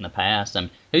heard back in the past.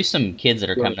 Who's some kids that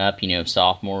are Right. coming up?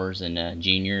 Sophomores and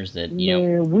juniors that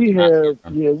Man, we not hear have,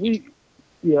 from.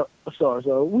 yeah, sorry.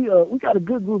 So we got a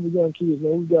good group of young kids,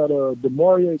 man. We got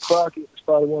Demarie Crockett, is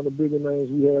probably one of the bigger names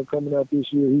we have coming out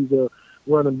this year. He's a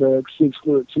running back, 6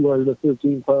 foot,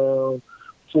 215 pounds,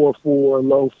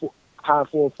 4'4", high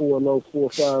 4'4", low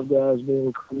 4'5" guys being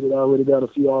recruited. I already got a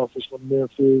few offers from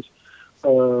Memphis,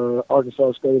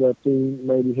 Arkansas State, I think,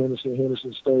 maybe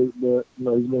Henderson State, but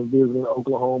he's been visiting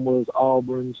Oklahoma's,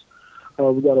 Auburn's.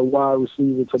 We got a wide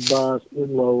receiver, Tobias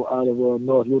Enlow, out of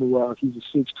North Little Rock. He's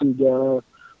a 6'2" guy,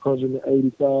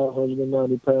 185,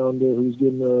 190 pounder who's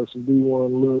getting some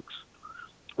D1 looks.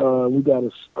 We got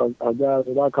a guy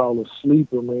that I call a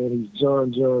sleeper, man. He's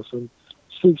John Johnson,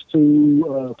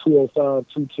 6'2", 205,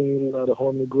 210 out of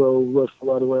Harmony Grove, rushed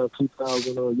for right around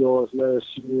 2,000 yards last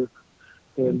year.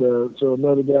 And so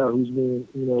another guy who's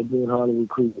being highly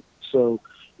recruited. So,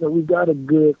 we've got a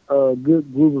good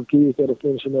group of kids that are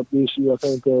finishing up this year. I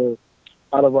think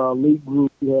out of our elite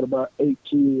group, we had about 8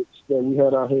 kids that we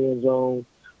had our hands on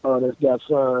that got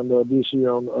signed this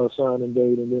year on signing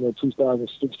date. And then a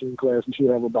 2016 class, we should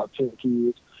have about 10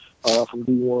 kids from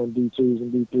D1, D2s,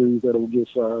 and D3s that will get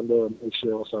signed next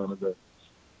year on signing day.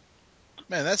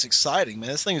 Man, that's exciting, man.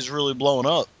 This thing is really blowing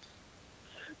up.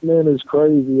 Man, it's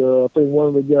crazy. I think one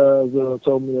of the guys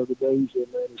told me the other day, he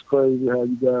said, man, it's crazy how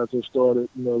you guys have started,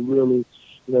 really,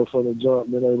 from the jump,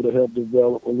 been able to help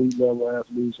develop elite level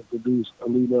athletes and produce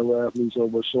elite level athletes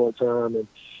over a short time. And,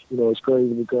 it's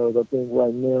crazy because I think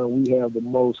right now we have the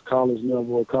most college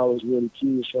level or college ready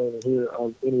kids training here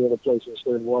of any other place in the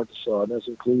state of Arkansas. And that's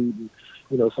including,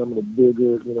 some of the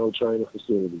bigger, training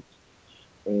facilities.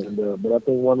 And but I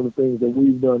think one of the things that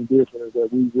we've done different is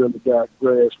that we've really got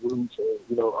grassroots.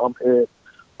 And I'm at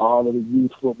all of the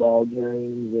youth football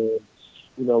games and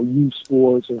youth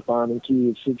sports and finding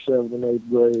kids 6th, 7th, and 8th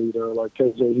grade. Like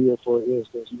KJ Hill, for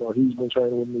instance, he's been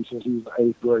training with me since he was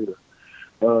an 8th grader.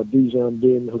 Dijon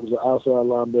Denton, who was an outside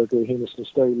linebacker at Henderson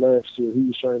State last year, he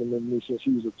was training with me since he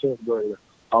was a 10th grader,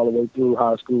 all the way through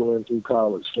high school and through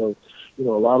college. So, a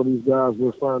lot of these guys,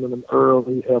 we're finding them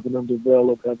early, helping them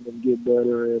develop, helping them get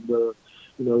better. And,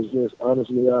 it's just,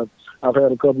 honestly, I've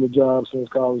had a couple of jobs since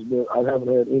college, but I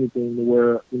haven't had anything to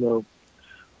where,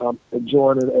 I'm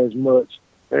enjoying it as much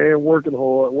and working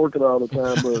hard, working all the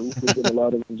time, but we're getting a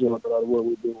lot of enjoyment out of what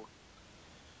we're doing.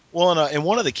 Well, and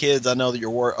one of the kids I know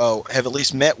that have at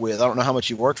least met with. I don't know how much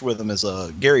you've worked with him. Is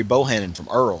Gary Bohannon from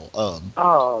Earl.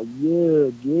 Oh yeah,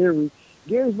 Gary.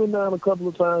 Gary's been down a couple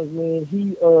of times, man.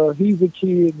 He's a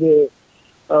kid that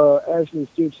actually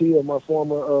fits here. My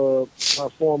former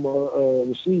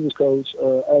receivers coach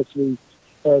actually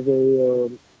has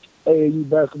a AAU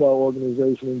basketball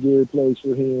organization, and Gary plays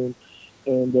for him.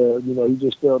 And he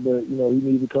just felt that he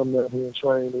needed to come down here and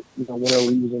train.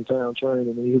 Whenever he was in town training,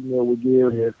 and he hit me up with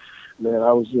Gary. And man,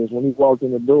 I was just when he walked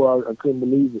in the door, I couldn't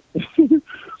believe it.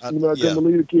 I couldn't Yeah.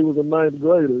 believe the kid was a ninth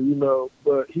grader.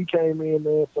 But he came in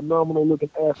there, phenomenal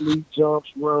looking athlete, jumps,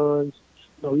 runs.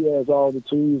 He has all the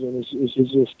tools, and it's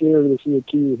just scary to see a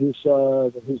kid his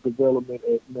size and his development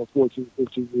at 14,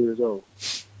 15 years old.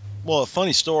 Well, a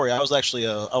funny story. I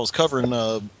was covering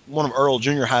one of Earl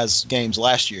Junior High's games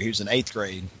last year. He was in eighth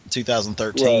grade, in Right.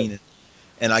 2013,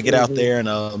 and I get out hmm there and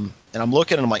I'm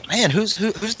looking and I'm like, man, who's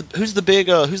the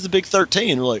big 13?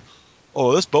 And they're like,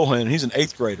 oh, that's Bohan. He's an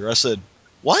eighth grader. I said,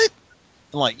 what?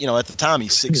 And like, at the time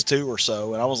he's 6'2" or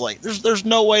so, and I was like, there's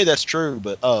no way that's true,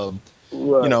 but you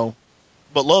Right. know,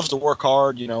 but loves to work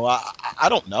hard. I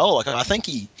don't know. Like I think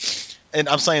he, and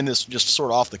I'm saying this just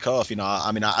sort of off the cuff.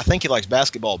 I think he likes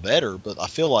basketball better, but I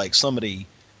feel like somebody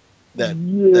that that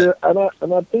Yeah,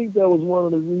 and I think that was one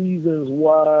of the reasons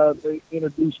why they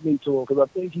introduced me to him because I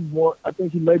think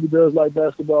he maybe does like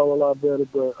basketball a lot better.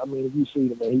 But I mean, if you see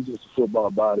him, man, he's just a football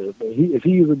body. Man, if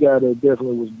he's a guy that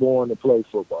definitely was born to play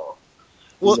football,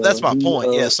 well, that's my he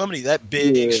point. Yeah, somebody that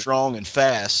big, yeah strong, and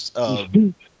fast. yeah,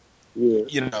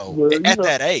 but At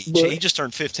that age, but he just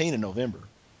turned 15 in November.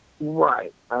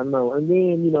 right, I know. And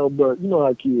then but you know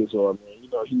how kids are, man.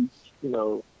 You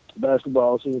know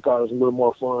basketball seems probably a little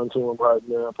more fun to him right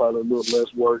now. Probably a little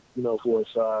less work, for his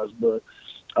size, but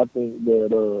I think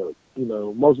that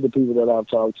most of the people that I've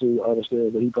talked to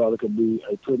understand that he probably could be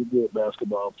a pretty good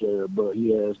basketball player, but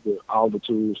he has all the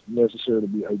tools necessary to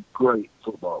be a great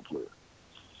football player.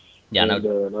 Yeah, I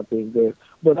know. And I think that,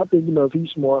 but I think if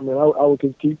he's smart, man, I would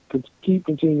keep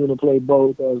continuing to play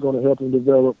both. It's going to help him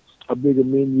develop a bigger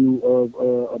menu of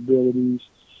abilities,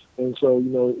 and so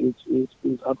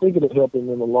it's I think it'll help him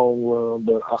in the long run.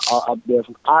 But I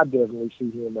definitely see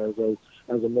him as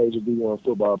a major D1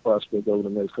 football prospect over the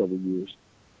next couple of years.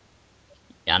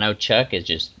 Yeah, I know Chuck is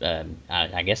just.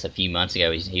 I guess a few months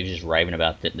ago he was just raving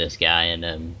about this guy,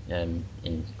 and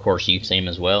of course you've seen him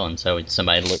as well, and so it's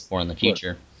somebody to look for in the Right.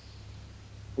 future.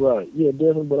 Right. Yeah,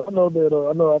 definitely. But I know that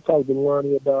I talked to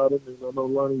Lonnie about it, and I know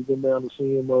Lonnie's been down to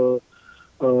see him.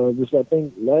 Just I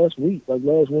think last week, like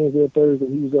last Wednesday or Thursday,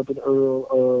 he was up in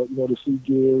Earl, to see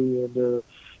Gary, and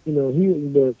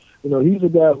he's a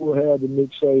guy who had the Nick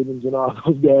Sabans and all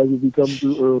those guys will be coming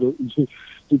through Earl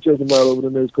to check him out over the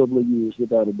next couple of years,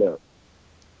 without a doubt.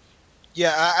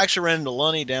 Yeah, I actually ran into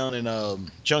Lunny down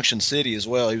in Junction City as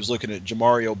well. He was looking at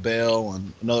Jamario Bell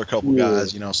and another couple Yeah,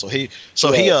 guys. So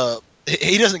right.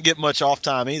 he doesn't get much off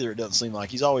time either. It doesn't seem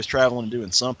like he's always traveling and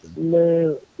doing something.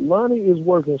 Man, Lonnie is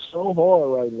working so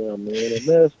hard right now, man,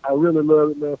 and I really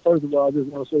love it, man. First of all, I just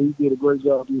want to say he did a great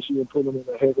job this year pulling in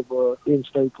a heck of a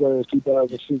in-state class Yes.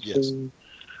 2016.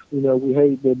 We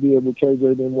hate that deal with KJ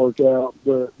didn't work out,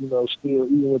 but still,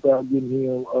 even without getting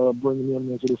him, bringing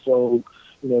him into the fold,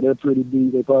 they're pretty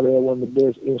deep. They probably had one of the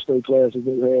best in-state classes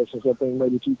they've had since I think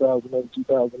maybe 2008,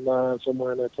 2009,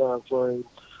 somewhere in that time frame.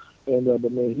 And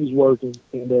but man, he's working,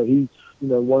 and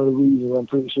one of the reasons I'm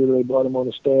pretty sure they brought him on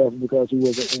the staff because he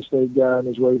was an in-state guy and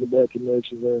his Razorback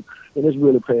connections, and it's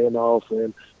really paying off.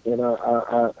 And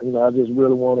I just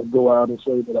really want to go out and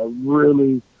say that I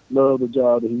really love the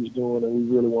job that he's doing, and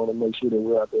we really want to make sure that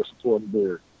we're out there supporting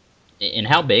Barry. And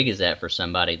how big is that for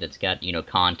somebody that's got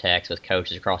contacts with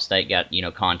coaches across state, got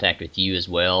contact with you as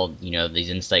well? These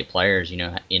in-state players.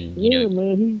 Yeah,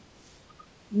 man, he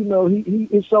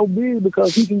it's so big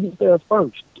because he can get there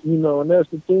first, and that's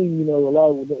the thing, a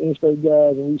lot of the in-state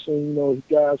guys, and we've seen,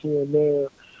 guys here and there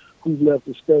who've left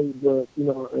the state, but,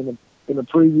 in the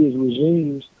previous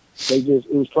regimes,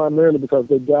 it was primarily because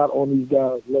they got on these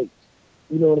guys late.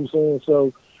 You know what I'm saying?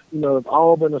 So, if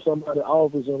Auburn or somebody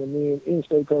offers them and then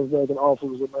in-state comes back and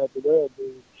offers them after that,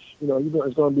 then,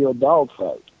 it's going to be a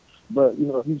dogfight. But,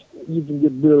 if you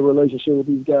can build a relationship with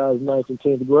these guys ninth and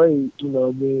 10th grade,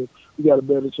 then we got a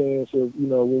better chance of,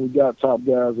 when we got top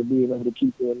guys of being able to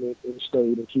keep them in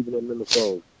state and keeping them in the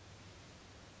fold.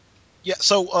 Yeah.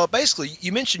 So basically,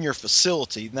 you mentioned your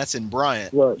facility, and that's in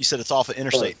Bryant. Right, You said it's off of right,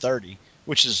 Interstate 30,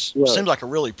 which right. seems like a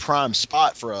really prime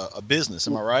spot for a business.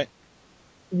 Am I right?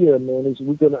 Yeah, man,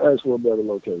 we couldn't ask for a better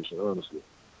location, honestly.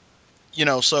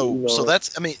 You So know,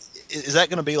 that's. I mean, is that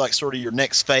going to be like sort of your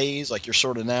next phase? Like you're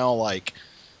sort of now like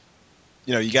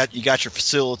you got your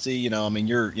facility. I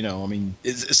mean,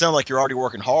 it sounds like you're already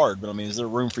working hard, but I mean, is there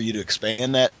room for you to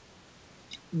expand that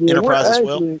Yeah, enterprise we're as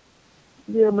well? actually,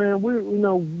 yeah, man,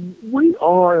 we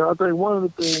are. I think one of the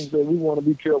things that we want to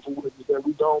be careful with is that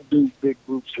we don't do big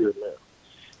groups here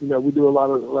now. We do a lot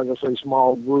of, like I say,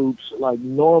 small groups. Like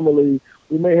normally,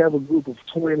 we may have a group of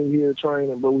 20 here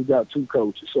training, but we got two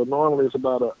coaches. So normally it's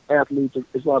about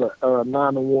it's about a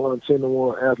 9-to-1,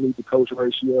 10-to-1 athlete to coach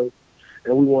ratio,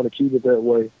 and we want to keep it that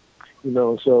way.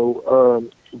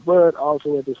 But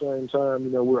also at the same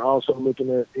time, we're also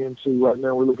looking at into right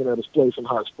now we're looking at a place in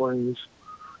Hot Springs,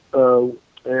 uh,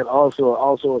 and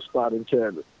also a spot in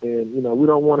Cabot. And we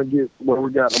don't want to get where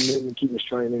we got a million kids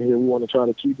training here. We want to try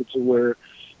to keep it to where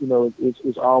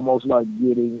it's almost like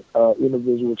getting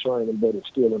individual training, but it's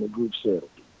still in a group setting.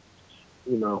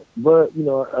 But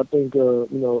I think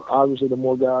obviously the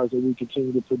more guys that we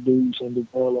continue to produce and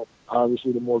develop,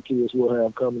 obviously the more kids we'll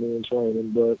have coming in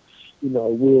training. But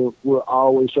we'll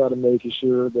always try to make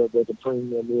sure that the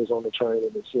premium is on the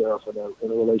training itself and the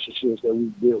relationships that we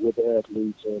built with the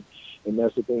athletes, and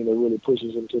that's the thing that really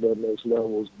pushes them to that next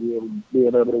level is being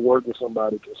able to work with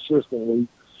somebody consistently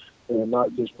and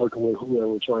not just working with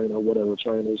whoever trainer or whatever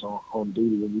trainer is on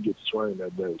duty when you get to train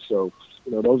that day. So,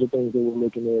 those are things that we're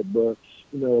looking at. But,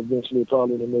 eventually,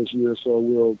 probably in the next year or so,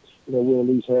 we'll at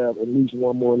least have at least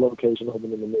one more location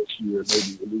open in the next year,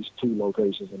 maybe at least two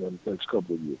locations in the next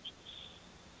couple of years.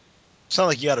 Sound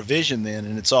like you got a vision then,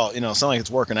 and it's all sound like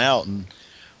it's working out. And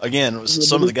again, Yeah,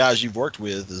 some but of the guys you've worked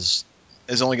with is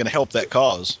only going to help that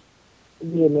cause.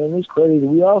 yeah, man, it's crazy.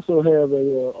 We also have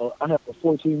I have a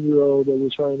 14-year-old that we're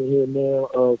training here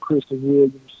now, Kristen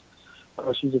Williams.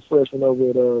 She's a freshman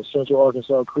over at Central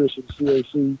Arkansas Christian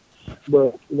CAC.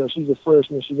 But, she's a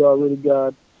freshman. She's already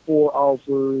got 4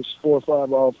 or 5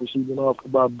 offers. She's been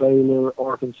offered by Baylor,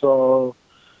 Arkansas,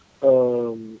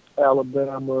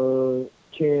 Alabama,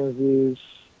 Kansas,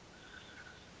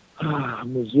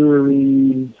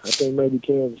 Missouri, I think maybe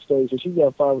Kansas State. So she's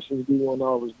got 5 or 6 D1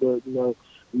 offers, but,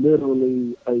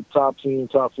 literally a top 10,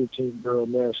 top 15 girl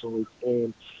nationally.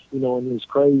 And it's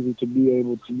crazy to be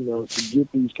able to, to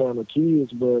get these kind of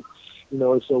kids. But,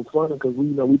 it's so funny because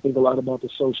we think a lot about the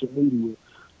social media.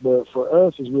 But for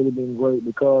us, it's really been great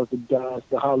because the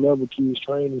high level kids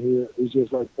training here is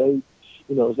just like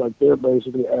it's like they're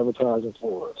basically advertising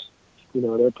for us.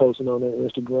 They're posting on their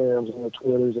Instagrams and their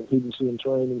Twitters, and people see them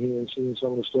training here and seeing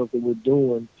some of the stuff that we're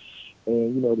doing.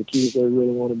 And, the kids, they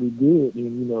really want to be good.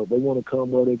 And, they want to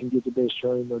come where they can get the best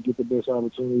training or get the best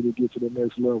opportunity to get to the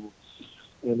next level.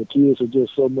 And the kids are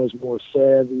just so much more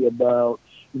savvy about,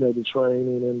 the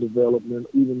training and development,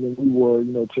 even than we were,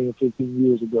 10, 15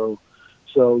 years ago.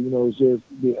 So, it's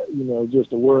just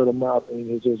the word of mouth thing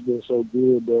has just been so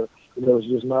good. But, it's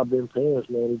just not been parents,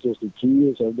 man. It's just the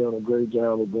kids have done a great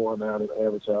job of going out and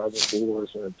advertising for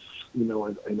us. And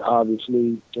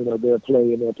obviously, their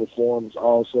play and their performance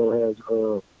also has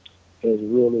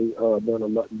really done a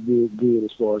lot good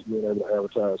as far as being able to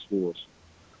advertise for us.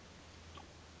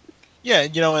 Yeah,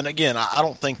 and again, I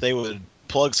don't think they would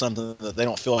plug something that they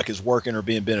don't feel like is working or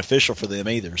being beneficial for them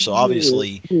either. So Yeah,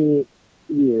 obviously, yeah,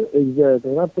 yeah,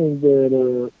 exactly. And I think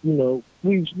that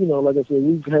like I said,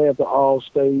 we've had the All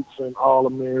States and All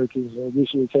Americans. And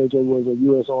this year, KJ was a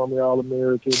U.S. Army All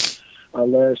American.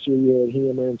 Last year, we had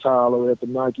him and Tyler at the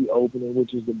Nike Opening,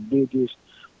 which is the biggest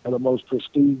and the most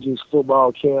prestigious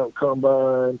football camp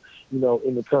combine, in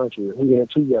the country. We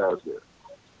had two guys there,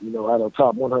 out of the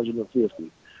top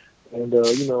 150. And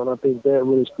I think that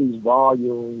really speaks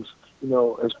volumes,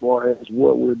 as far as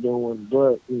what we're doing.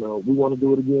 But, we want to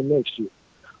do it again next year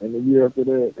and the year after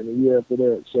that and the year after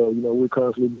that. So, we're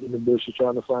constantly beating the bushes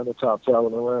trying to find the top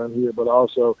talent around here, but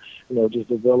also, just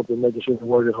developing, making sure we're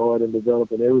working hard and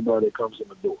developing everybody that comes in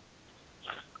the door.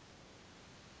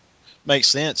 makes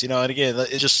sense. And again,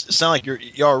 it sounds like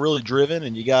y'all are really driven,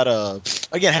 and you got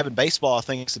again, having baseball, I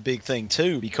think, is a big thing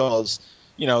too, because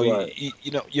Right.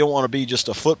 you don't want to be just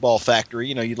a football factory.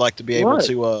 You'd like to be able Right.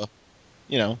 to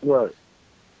you know Right.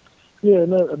 Yeah,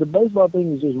 no, the baseball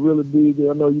thing is just really big.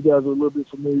 I know you guys are a little bit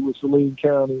familiar with Saline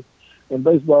County, and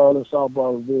baseball and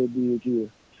softball is very big here.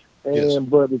 yes.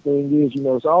 But the thing is,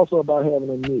 it's also about having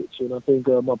a niche. And I think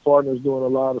my partner's doing a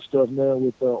lot of stuff now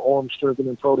with arm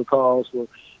strengthening protocols for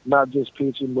not just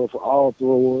pitching, but for all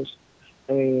throwers.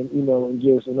 And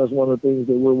that's one of the things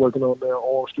that we're working on now: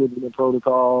 arm strengthening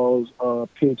protocols,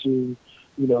 pitching,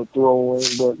 throwing,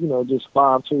 but just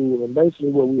 5 tool. And basically,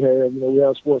 what we have, we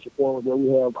have sports performance, but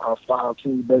we have our 5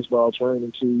 tool baseball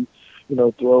training to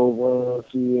throw, run,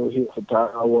 field, hit for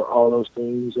power, all those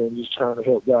things, and just trying to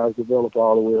help guys develop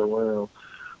all the way around.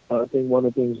 I think one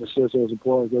of the things that sets us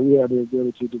apart is that we have the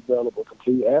ability to develop a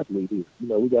complete athlete here.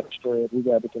 We got the strength, we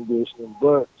got the conditioning,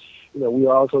 but we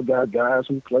also got guys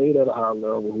who played at a high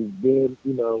level, who've been,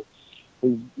 who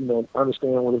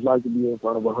understand what it's like to be in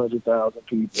front of 100,000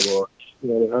 people, or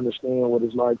they understand what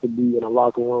it's like to be in a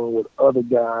locker room with other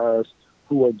guys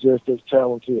who are just as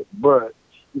talented, but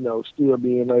still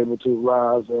being able to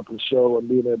rise up and show and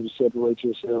being able to separate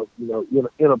yourself, in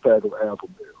a pack of alpha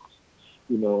males.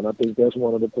 And I think that's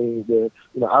one of the things that,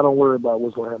 I don't worry about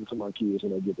what's going to happen to my kids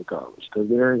when they get to college, because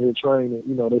they're in here training.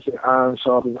 They say iron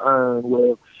sharpens iron.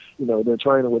 Well, they're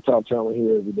training with top talent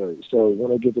here every day. So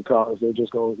when they get to college, they're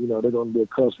just going, they're going to be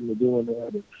accustomed to doing that,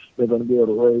 and they're going to be able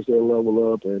to raise their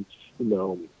level up, and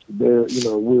they'll be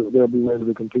ready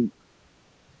to compete.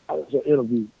 It's an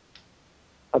interview.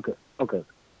 Okay.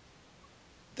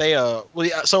 They well,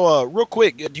 yeah, so real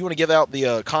quick, do you want to give out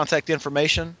the contact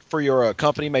information for your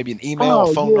company, maybe an email, a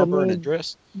Oh phone yeah, number, and man.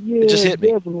 address? It just Yeah, hit me.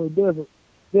 definitely.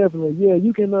 Yeah,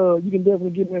 you can definitely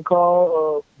give me a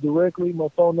call directly. My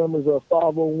phone number is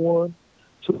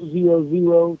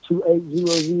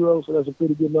 501-200-2800. So that's a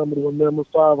pretty good number to remember.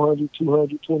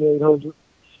 500-200-2800.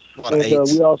 A lot of And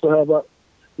eights. we also have our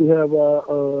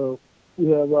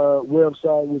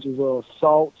website, which is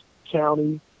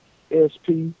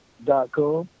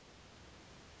saltcountysp.com.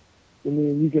 And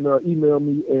then you can email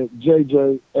me at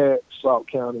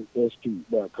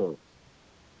jj@saltcountysp.com.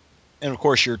 And of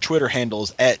course, your Twitter handle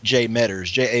is at J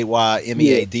Meadors, Yeah, yeah,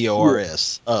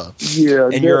 JayMeadors. yeah,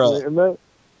 And you're definitely. And that,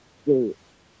 good.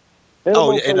 And I'm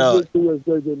oh, on and Facebook too as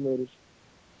JJ Meadors.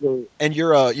 Good. and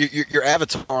your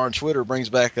avatar on Twitter brings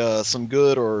back some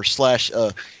good or slash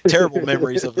terrible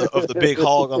memories of the big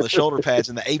hog on the shoulder pads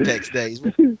in the Apex days.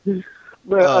 Man,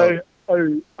 Uh,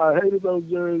 I hated those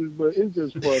jerseys, but it's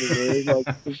just funny, man.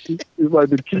 It's like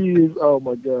the kids. Oh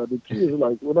my god, the kids are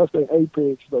like, when I say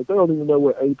Apex, like they don't even know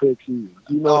what Apex is. You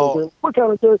know what I'm oh, saying? What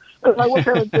kind of jersey? Like, what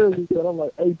kind of jersey is that? I'm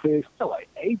like Apex. I'm like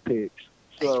Apex.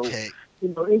 So Apex.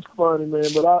 it's funny, man.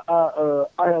 But I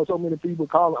have so many people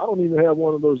calling. I don't even have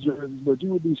one of those jerseys, but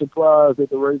you would be surprised at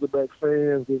the Razorback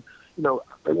fans, and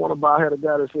they want to buy. I had a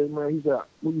guy that said, man, he said,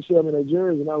 will you sell me that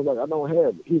jersey? And I was like, I don't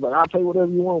have it. He's like, I'll pay whatever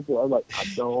you want for it. I was like, I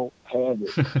don't have it.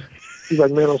 He's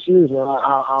like, man, I'm serious, man.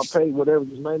 I'll pay whatever.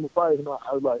 Just name the price. And I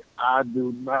was like, I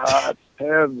do not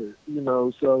have it.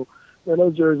 So, man,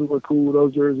 those jerseys were cool.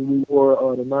 Those jerseys we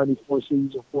wore the '94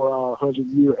 season for our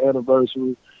 100-year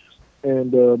anniversary.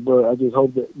 And but I just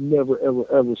hope that never, ever,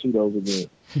 ever see those again.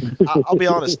 I'll be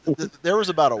honest. There was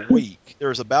about a week. There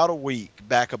was about a week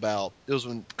back about. It was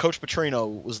when Coach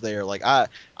Petrino was there. Like I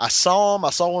saw him. I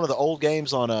saw one of the old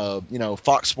games on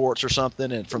Fox Sports or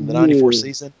something, and from the '94 Yeah,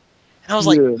 season. And I was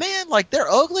like, yeah, man, like they're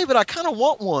ugly, but I kind of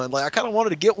want one. Like I kind of wanted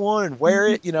to get one and wear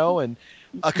it, and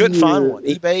I couldn't find one.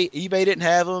 yeah, eBay didn't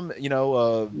have them.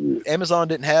 yeah. Amazon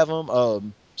didn't have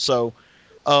them. So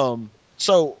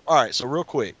all right. So real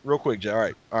quick, Jay. All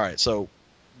right. So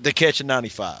the catch in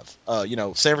 '95.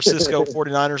 San Francisco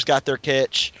 49ers got their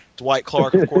catch. Dwight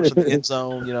Clark, of course, in the end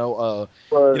zone.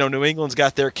 Right, New England's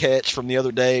got their catch from the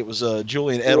other day. It was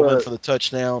Julian Edelman right, for the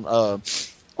touchdown.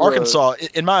 right, Arkansas,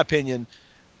 in my opinion,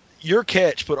 your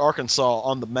catch put Arkansas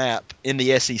on the map in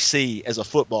the SEC as a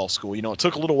football school. It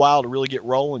took a little while to really get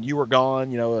rolling. You were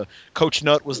gone. Coach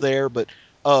Nutt was there, but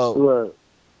uh, right,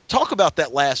 talk about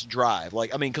that last drive.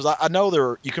 Like, I mean, because I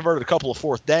know you converted a couple of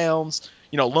fourth downs.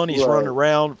 Lunny's running right,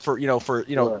 around for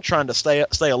right, trying to stay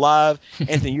alive.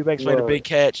 Anthony Eubanks made a right, big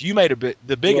catch. You made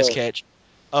the biggest right, catch.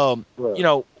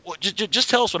 right. Just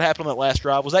tell us what happened on that last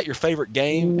drive. Was that your favorite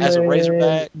game as a Man,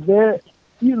 Razorback? that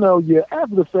yeah.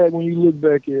 After the fact, when you look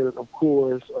back at it, of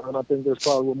course, and I think that's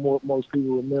probably what most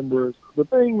people remember. Is the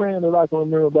thing, man, that I can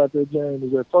remember about that game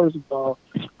is that first of all,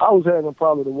 I was having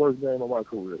probably the worst game of my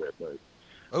career that day.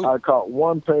 Oh, I caught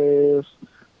one pass.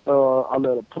 I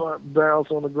let a punt bounce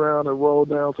on the ground and roll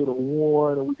down to the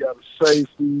one, and we got a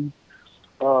safety.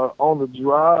 On the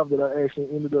drive that I actually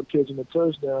ended up catching a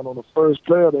touchdown on the first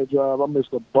play of that drive, I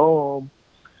missed a bomb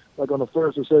like on the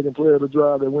first or second play of the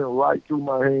drive that went right through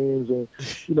my hands, and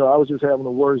I was just having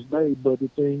the worst day. But the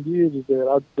thing is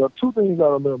that the two things I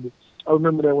remember. I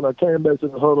remember that when I came back to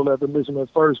the huddle after missing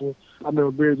that first one, I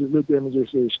remember Bear just looked at me and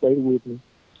just said, "Stay with me,"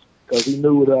 because he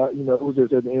knew that it was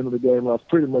just at the end of the game. I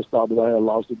pretty much thought that I had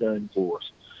lost the game for us.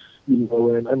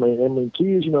 And I mean,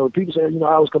 kids, people say,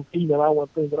 I was competing and I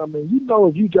wasn't thinking. I mean,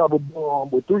 if you drop a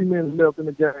bomb with 3 minutes left in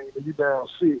the game and you down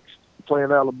six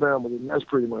playing Alabama, then that's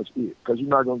pretty much it because you're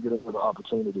not going to get another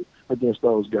opportunity against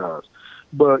those guys.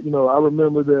 But I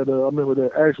remember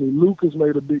that. Actually Lucas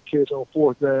made a big catch on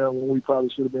fourth down when we probably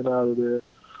should have been out of there.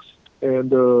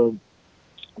 And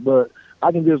but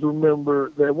I can just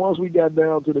remember that once we got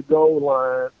down to the goal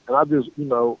line, and I just,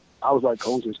 I was like,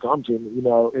 Coach, just come to me,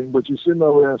 and but you're sitting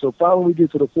over there. So finally we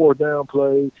get to the fourth down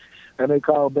play, and they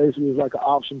call basically it's like an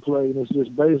option play, and it's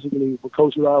just basically what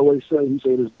Coach would always say. He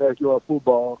said it's backyard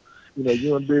football.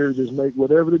 You and Barry just make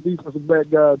whatever the defensive back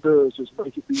guy does, just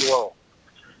make it be wrong.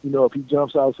 If he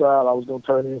jumps outside, I was going to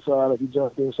turn inside. If he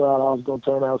jumped inside, I was going to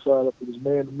turn outside. If it was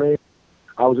man-to-man,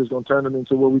 I was just going to turn it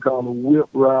into what we call a whip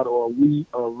route or a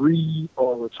read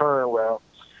or a return route.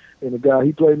 And the guy,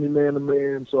 he played me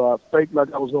man-to-man, so I faked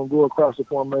like I was going to go across the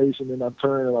formation, and I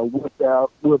turned and I whipped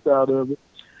out of it.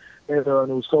 And it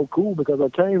was so cool because I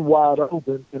came wide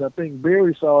open, and I think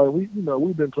Barry saw it.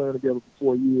 We've been playing together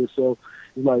for 4 years, so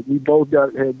like we both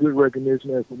had good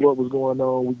recognition as to what was going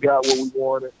on. We got what we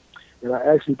wanted. And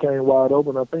I actually came wide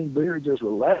open. I think Barry just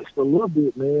relaxed a little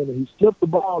bit, man, and he flipped the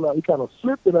ball out. He kind of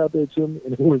flipped it out there to me,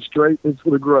 and it went straight into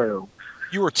the ground.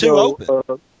 You were too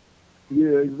open.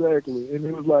 Yeah, exactly. And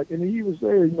it was like, and he even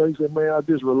said, he said, man, I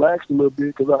just relaxed a little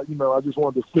bit because I just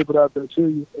wanted to flip it out there to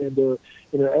you, and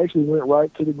it actually went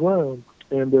right to the ground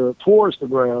and towards the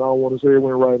ground. I don't want to say it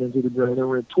went right into the ground. It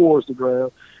went towards the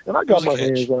ground, and I got my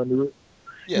hands under it.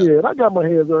 Yeah, and I got my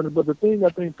hands on it, but the thing I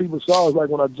think people saw is like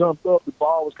when I jumped up, the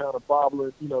ball was kind of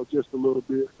bobbling, just a little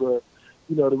bit. But,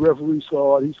 the referee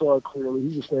saw it. He saw it clearly.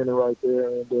 He was standing right there.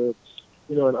 And,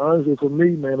 and honestly, for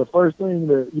me, man, the first thing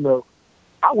that,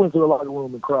 I went to the locker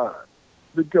room and cried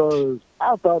because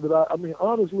I thought that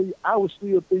honestly, I was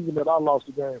still thinking that I lost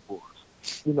the game for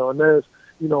us. And that's,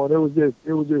 and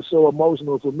it was just so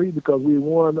emotional for me because we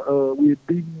had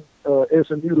beaten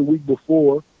SMU the week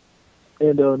before.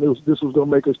 And this was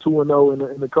going to make us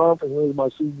 2-0 in the conference. It was my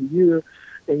senior year,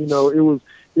 and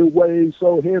it weighed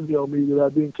so heavy on me that I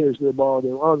didn't catch that ball.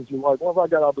 There, honestly, like once I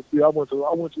got out the field,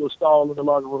 I went to a stall in the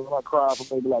locker room and I cried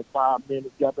for maybe like 5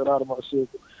 minutes, got that out of my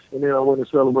system, and then I went and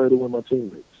celebrated with my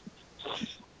teammates.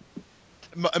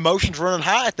 Emotions running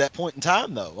high at that point in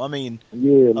time, though. I mean,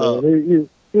 yeah, man,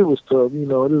 it was tough. It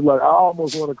was like I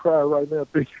almost want to cry right now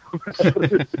thinking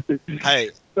about it.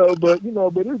 Hey. But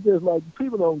it's just like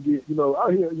people don't get,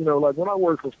 I hear, like when I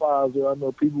work for Pfizer, I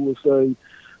know people would say,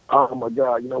 oh my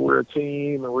God, we're a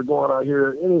team and we're going out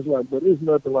here. And it's like, but it's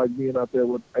nothing like being out there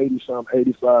with 85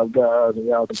 guys and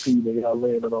y'all competing and y'all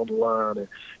landing on the line.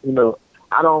 And,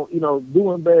 I don't,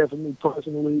 doing bad for me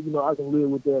personally, I can live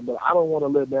with that, but I don't want to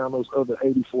let down those other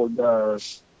 84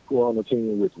 guys who are on the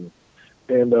team with me.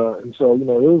 And so, it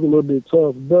was a little bit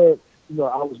tough, but,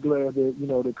 I was glad that,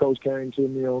 the coach came to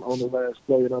me on the last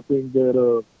play. And I think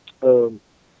that,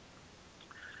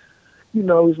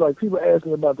 it's like people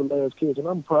asking about the last catch, and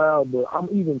I'm proud, but I'm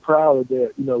even prouder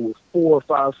that, with 4 or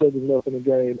 5 seconds left in the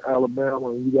game,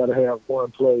 Alabama, and you got to have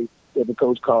one play that the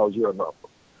coach calls your number.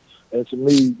 And to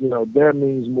me, that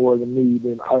means more to me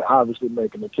than obviously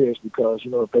making the catch because,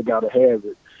 if they got to have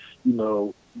it,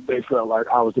 they felt like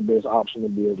I was the best option to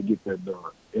be able to get that done.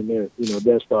 And that,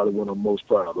 that's probably what I'm most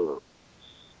proud of.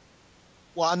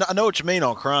 Well, I know what you mean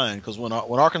on crying because when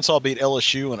Arkansas beat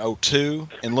LSU in 2002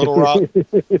 in Little Rock,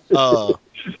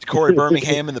 Corey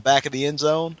Birmingham in the back of the end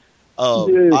zone, I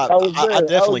was there. I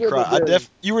definitely cried.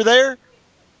 You were there?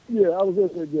 Yeah, I was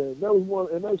at that game. That was one,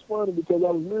 and that's funny because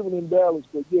I was living in Dallas.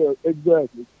 But yeah,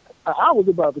 exactly. I was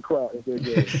about to cry at that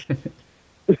game.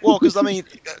 Well, because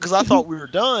I thought we were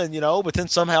done, but then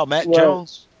somehow Matt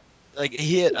Jones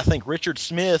hit I think Richard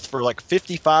Smith for like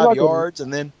 55 yards,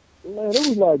 and then man, it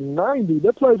was like 90.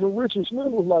 That play from Richard Smith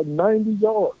was like 90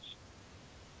 yards.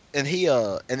 And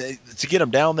to get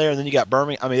him down there, and then you got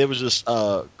Birmingham. I mean, it was just.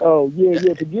 To get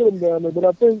him down there. But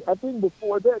I think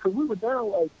before that, because we were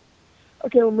down like. I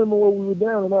can't remember where we were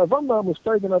down, and if I'm not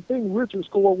mistaken, I think Richard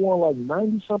scored one like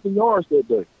 90-something yards that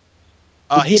day.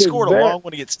 He scored a long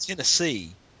one against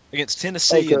Tennessee. Against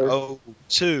Tennessee in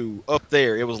 2002 up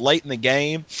there. It was late in the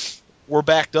game. We're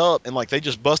backed up, and like they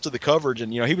just busted the coverage,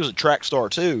 and he was a track star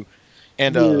too.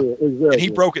 And exactly. And he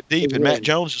broke it deep, and Matt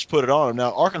Jones just put it on him.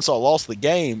 Now Arkansas lost the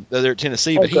game there at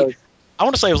Tennessee, but I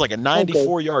want to say it was like a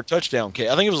 94-yard touchdown catch.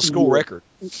 I think it was a school record.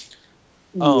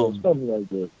 Something like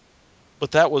that.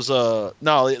 But that was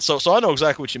no. So I know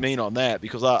exactly what you mean on that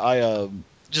because I love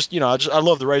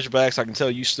the Razorbacks. I can tell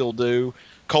you still do.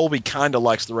 Colby kind of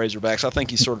likes the Razorbacks. I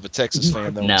think he's sort of a Texas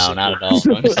fan though. No, not at all.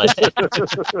 Don't say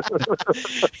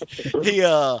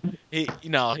that.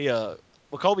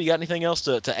 Well, Colby, you got anything else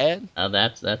to add?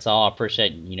 That's all. I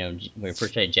appreciate we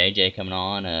appreciate JJ coming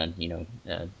on.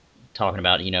 Talking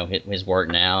about his work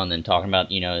now, and then talking about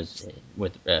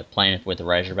playing with the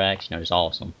Razorbacks. Just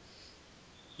awesome.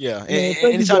 Yeah,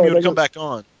 anytime you would come back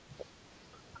on.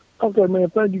 Okay, man.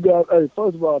 Thank you guys. Hey,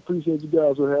 first of all, I appreciate you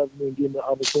guys for having me and getting the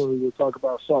opportunity to talk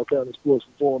about South County sports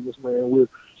performance, man.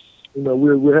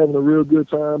 we're having a real good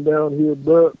time down here.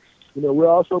 But we're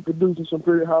also producing some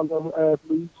pretty high level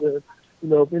athletes, and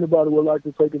if anybody would like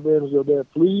to take advantage of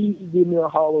that, please give me a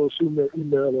holler or shoot me an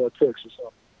email or a text or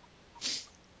something.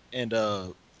 And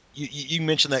you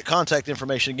mentioned that contact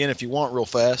information again if you want, real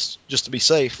fast, just to be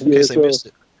safe in Yeah, case they missed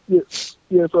it. it's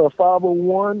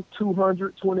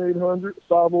 501-200-2800,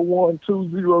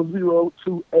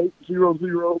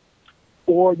 501-200-2800,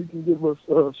 or you can give us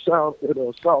a shout at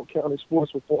South County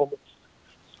Sports Performance,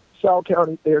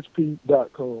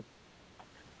 SouthCountySP.com.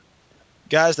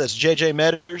 Guys, that's JJ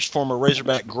Meadors, former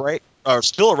Razorback great, or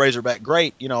still a Razorback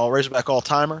great, a Razorback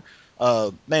all-timer.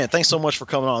 Man, thanks so much for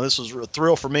coming on. This was a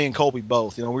thrill for me and Colby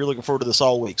both. We're looking forward to this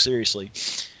all week, seriously.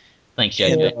 Thanks, Yeah,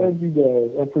 JJ. thank you,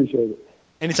 guys. I appreciate it.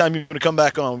 Anytime you want to come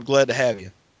back on, I'm glad to have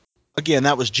you. Again,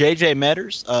 that was JJ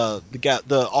Meadors,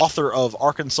 the author of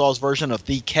Arkansas's version of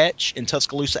The Catch in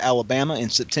Tuscaloosa, Alabama in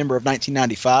September of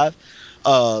 1995.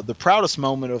 The proudest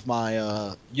moment of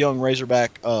my young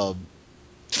Razorback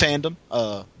fandom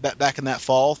back in that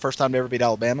fall, first time to ever beat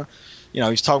Alabama.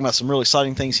 He's talking about some really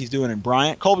exciting things he's doing in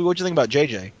Bryant. Colby, what'd you think about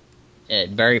JJ?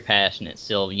 Very passionate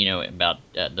still, about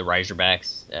the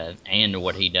Razorbacks and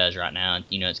what he does right now.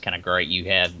 It's kind of great. You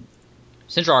have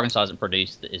Central Arkansas hasn't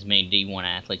produced as many D1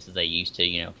 athletes as they used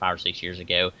to, 5 or 6 years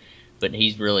ago, but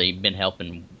he's really been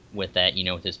helping with that,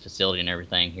 with his facility and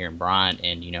everything here in Bryant,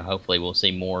 and hopefully we'll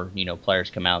see more, players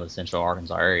come out of the Central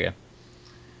Arkansas area.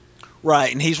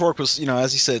 Right, and he's worked with,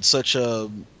 as he said, such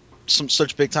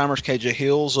big timers. KJ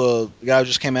Hills, the guy who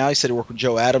just came out, he said he worked with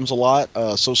Joe Adams a lot.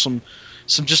 So some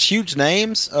just huge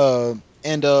names. And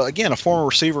again, a former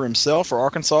receiver himself for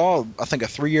Arkansas. I think a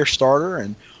 3-year starter,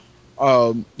 and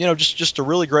just a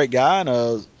really great guy,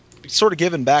 and sort of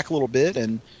giving back a little bit,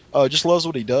 and just loves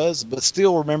what he does, but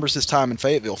still remembers his time in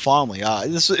Fayetteville fondly.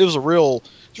 It was a real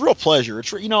pleasure.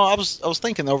 I was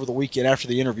thinking over the weekend after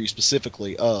the interview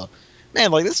specifically. Man,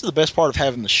 like, this is the best part of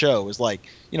having the show is, like,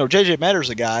 JJ Meadors,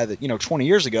 a guy that 20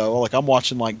 years ago, like, I'm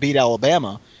watching, like, beat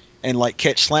Alabama and, like,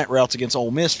 catch slant routes against Ole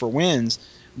Miss for wins,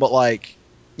 but, like,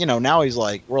 now he's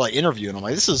like, we're like interviewing him.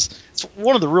 Like, it's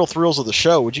one of the real thrills of the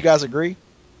show. Would you guys agree?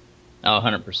 Oh,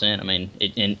 100%. I mean,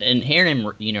 and hearing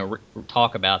him,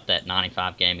 talk about that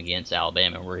 95 game against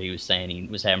Alabama, where he was saying he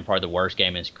was having probably the worst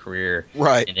game of his career,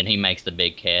 Right. and then he makes the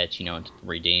big catch, and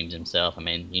redeems himself. I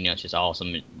mean, it's just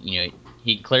awesome.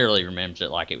 He clearly remembers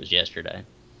it like it was yesterday.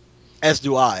 As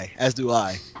do I. So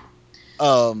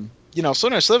anyway, so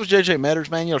that was JJ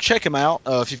Meadors, man. Check him out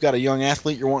if you've got a young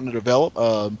athlete you're wanting to develop.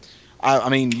 I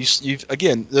mean, you've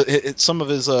again, some of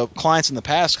his clients in the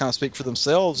past kind of speak for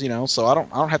themselves, So I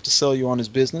don't have to sell you on his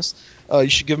business. You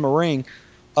should give him a ring.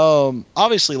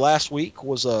 Obviously, last week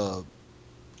was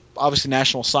obviously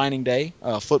National Signing Day.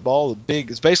 Football,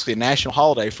 it's basically a national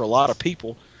holiday for a lot of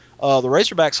people. The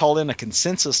Razorbacks hauled in a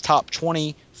consensus top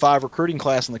 25 recruiting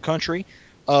class in the country,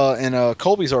 and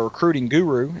Colby's our recruiting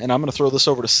guru, and I'm going to throw this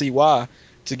over to CY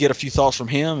to get a few thoughts from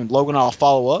him, and Logan and I'll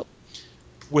follow up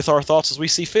with our thoughts as we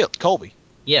see fit. Colby.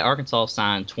 Yeah, Arkansas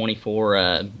signed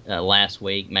 24 last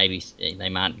week. Maybe they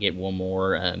might get one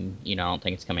more. I don't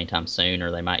think it's coming anytime soon, or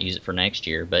they might use it for next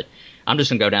year. But I'm just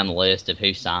going to go down the list of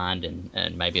who signed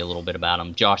and maybe a little bit about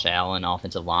them. Josh Allen,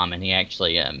 offensive lineman, he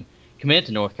actually committed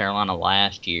to North Carolina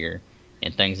last year,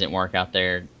 and things didn't work out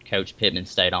there. Coach Pittman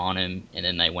stayed on him, and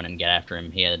then they went and got after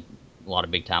him. He had a lot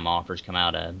of big-time offers come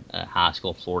out of high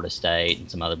school, Florida State,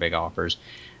 and some other big offers.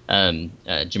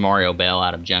 Jamario Bell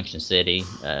out of Junction City,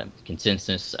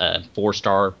 consensus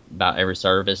 4-star about every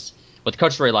service. What the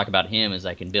coaches really like about him is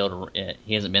they can build.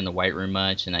 He hasn't been in the weight room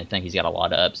much, and I think he's got a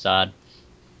lot of upside.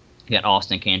 You got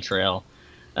Austin Cantrell.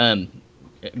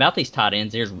 About these tight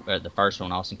ends, here's the first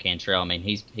one, Austin Cantrell. I mean,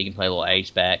 he can play a little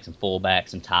H-back, some fullback,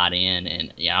 some tight end,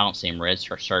 and yeah, I don't see him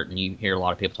redshirt. And you hear a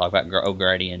lot of people talk about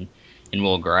O'Grady and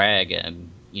Will Gregg.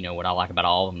 What I like about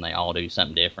all of them, they all do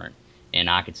something different, and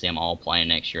I could see them all playing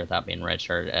next year without being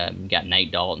redshirt. Got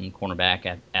Nate Dalton,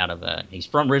 cornerback out of he's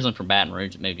originally from Baton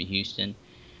Rouge, moved to Houston.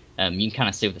 You can kind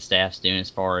of see what the staff's doing as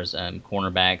far as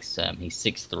cornerbacks. He's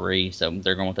 6'3", so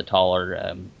they're going with the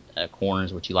taller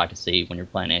corners, which you like to see when you're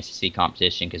playing SEC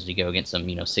competition, because you go against some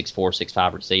 6'4",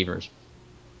 6'5" receivers.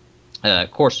 Of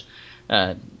course,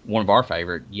 one of our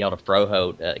favorite, Yelda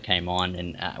Froholt, came on,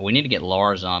 and we need to get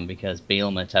Lars on because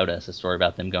Bielema told us a story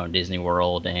about them going to Disney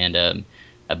World and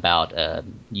about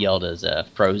Yelda's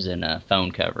Frozen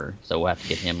phone cover. So we'll have to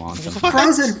get him on sometime.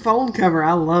 Frozen phone cover,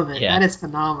 I love it. Yeah. That is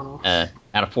phenomenal.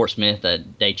 Out of Fort Smith,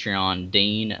 Datrion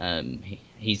Dean.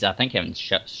 He's, I think, having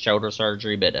shoulder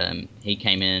surgery, but he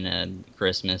came in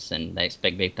Christmas, and they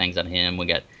expect big things out of him. We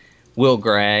got Will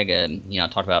Gregg, I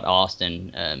talked about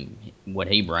Austin, what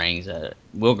he brings.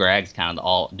 Will Gregg's kind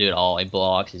of do it all. He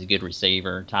blocks. He's a good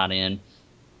receiver, tight end.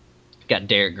 Got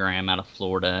Derek Graham out of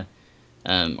Florida.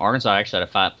 Arkansas actually had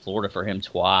to fight Florida for him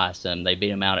twice. They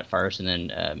beat him out at first, and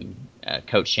then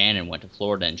Coach Shannon went to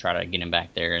Florida and tried to get him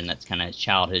back there, and that's kind of his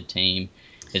childhood team.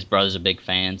 His brother's a big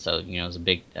fan, so it was a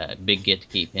big get to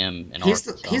keep him in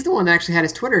Arkansas. He's the one that actually had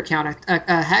his Twitter account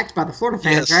hacked by the Florida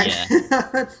fans, Yes. right? Yeah.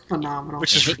 That's phenomenal.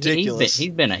 Which is ridiculous.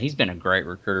 He's been a great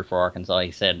recruiter for Arkansas.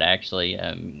 He said actually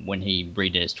when he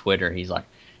redid his Twitter,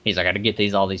 I got to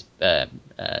get all these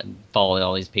follow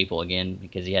all these people again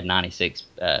because he had 96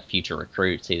 future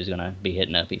recruits he was going to be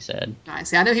hitting up. He said.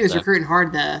 Nice. Yeah, I know he was So recruiting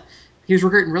hard. He was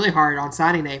recruiting really hard on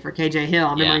signing day for KJ Hill.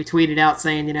 I remember yeah. he tweeted out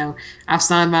saying, I've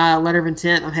signed my letter of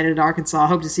intent. I'm headed to Arkansas. I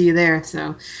hope to see you there.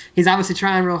 So he's obviously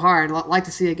trying real hard. Like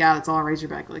to see a guy that's all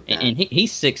Razorback like that. And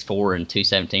he's 6'4" and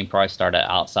 217. Probably started at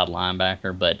outside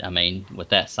linebacker, but I mean, with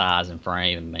that size and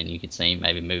frame, I mean, you could see him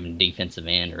maybe moving defensive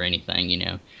end or anything.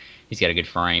 He's got a good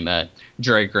frame.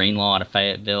 Dre Greenlaw out of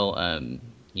Fayetteville.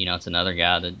 It's another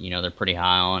guy that they're pretty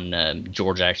high on.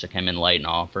 Georgia actually came in late and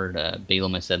offered.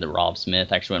 Bielema said that Rob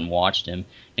Smith actually went and watched him, and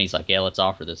he's like, "Yeah, let's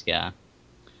offer this guy."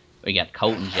 We got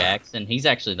Colton Jackson. He's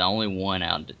actually the only one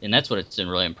out, and that's what's been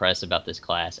really impressive about this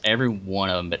class. Every one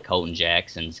of them but Colton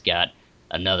Jackson's got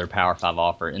another Power 5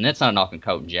 offer, and that's not knocking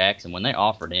Colton Jackson. When they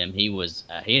offered him, he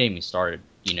hadn't even started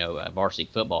varsity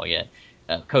football yet.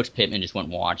 Coach Pittman just went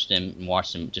and watched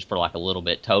him just for like a little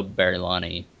bit. Told Barry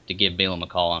Lunny to give Bill a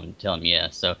call and tell him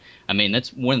yes. So I mean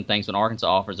that's one of the things when Arkansas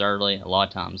offers early. A lot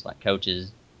of times like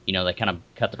coaches they kind of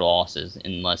cut their losses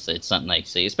unless it's something they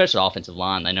see, especially offensive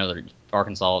line. They know that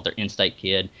Arkansas, if their in-state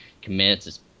kid commits,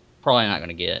 is probably not going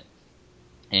to get.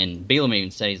 And Bielema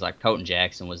even said he's like Colton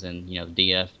Jackson was in the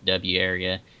DFW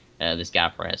area. This guy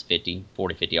probably has 50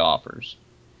 offers.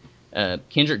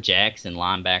 Kendrick Jackson,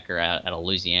 linebacker out of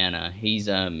Louisiana, he's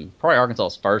probably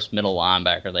Arkansas's first middle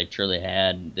linebacker they've truly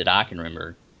had that I can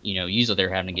remember. Usually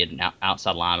they're having to get an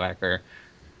outside linebacker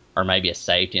or maybe a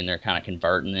safety, and they're kind of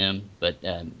converting them. But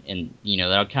that'll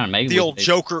kind of maybe The with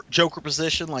old Joker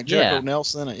position, like Jericho yeah,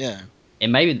 Nelson. Yeah.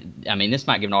 and maybe this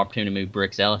might give an opportunity to move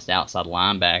Brooks Ellis to outside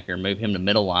linebacker, move him to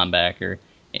middle linebacker,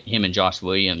 him and Josh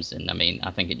Williams, and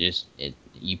I think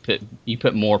you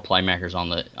put more playmakers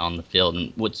on the field.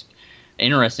 And what's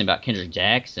interesting about Kendrick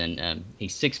Jackson,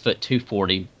 he's 6'2",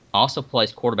 240, also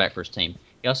plays quarterback for his team.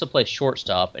 He also plays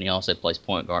shortstop, and he also plays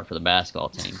point guard for the basketball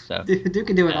team. So Dude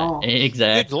can do it all. Good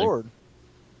exactly. Lord.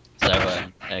 So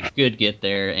a good get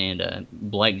there, and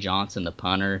Blake Johnson, the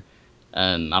punter.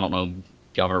 I don't know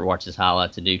if y'all ever watched his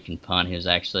highlights. The dude can punt. He was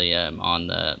actually on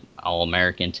the All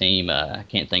American team. I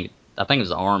can't think. I think it was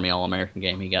the Army All American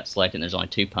game. He got selected. And there's only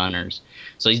 2 punters,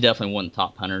 so he's definitely one of the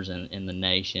top punters in the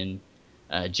nation.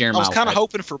 I was Jeremiah kind of Webb,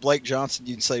 hoping for Blake Johnson.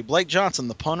 You'd say Blake Johnson,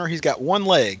 the punter, he's got one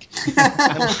leg.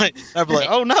 I'd be like,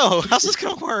 oh no, how's this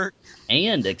gonna work?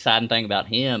 and the exciting thing about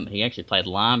him, he actually played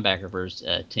linebacker for his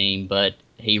team, but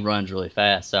he runs really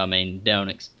fast. So I mean,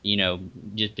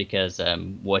 just because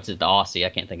what's it, the Aussie? I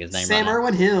can't think of his name right Sam now.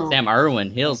 Irwin Hill, Sam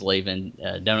Irwin Hill's leaving.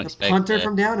 Don't the expect punter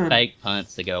from down under. fake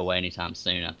punts to go away anytime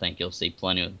soon. I think you'll see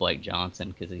plenty with Blake Johnson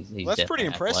because Well, he's that's pretty definitely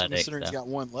impressive athletic. considering he's So got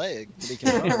one leg, but he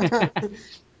can run.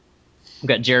 we've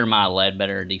got Jeremiah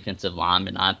Ledbetter, defensive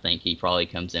lineman. I think he probably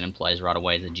comes in and plays right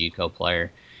away as a JUCO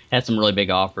player. Had some really big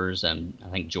offers. I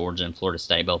think Georgia and Florida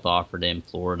State both offered him.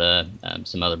 Florida,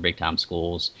 some other big time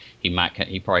schools. He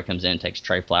probably comes in and takes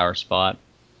Trey Flowers' spot.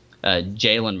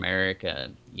 Jalen Merrick,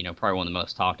 probably one of the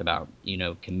most talked about,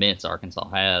 commits Arkansas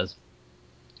has.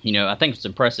 I think what's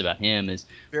impressive about him is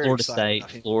Very Florida excited State,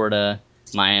 about him. Florida,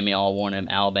 Miami all wanted him,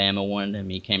 Alabama wanted him.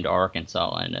 He came to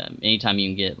Arkansas, and anytime you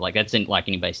can get that's in like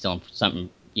anybody stealing something,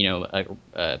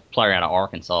 a player out of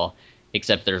Arkansas,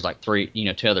 except there's like 2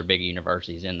 other big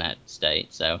universities in that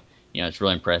state. So it's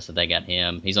really impressive they got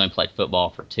him. He's only played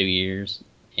football for 2 years,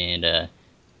 and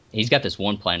he's got this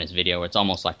one play in his video where it's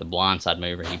almost like the blindside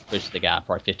move where he pushes the guy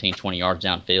probably 15, 20 yards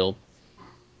downfield.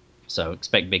 So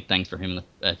expect big things for him in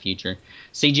the future.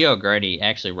 C.J. O'Grady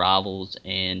actually rivals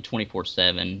and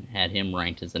 24/7 had him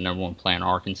ranked as the #1 player in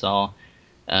Arkansas.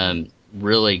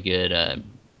 Really good,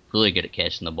 really good at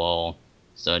catching the ball.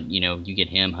 So you get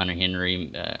him, Hunter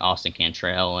Henry, Austin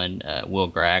Cantrell, and Will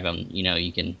Gregg.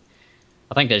 You can.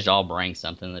 I think they just all bring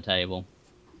something to the table.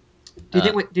 Do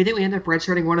you think we end up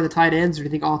redshirting one of the tight ends, or do you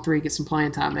think all 3 get some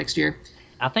playing time next year?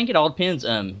 I think it all depends.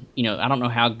 I don't know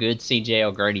how good C.J.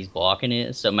 O'Grady's blocking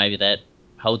is, so maybe that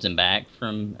holds him back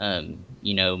from,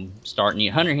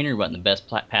 starting. Hunter Henry wasn't the best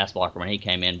pass blocker when he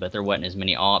came in, but there wasn't as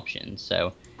many options.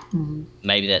 So Mhm.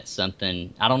 maybe that's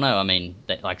something. I don't know. I mean,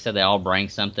 like I said, they all bring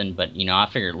something, but I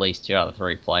figure at least 2 out of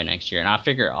 3 play next year, and I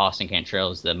figure Austin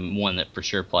Cantrell is the one that for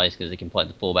sure plays because he can play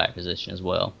the fullback position as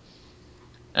well.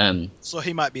 So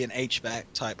he might be an H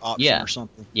back type option Yeah, or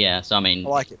something. yeah. So I I mean,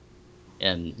 like it.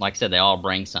 and like I said, they all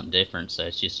bring something different. So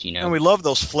it's just And we love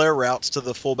those flare routes to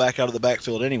the fullback out of the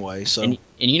backfield anyway. and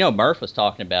So Murph was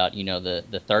talking about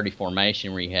the 30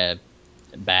 formation where you have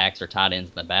backs or tight ends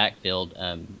in the backfield.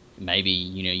 Maybe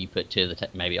you put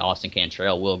maybe Austin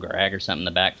Cantrell, Will Gregg, or something in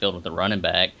the backfield with the running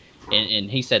back,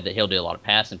 and he said that he'll do a lot of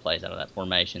passing plays out of that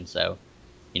formation. So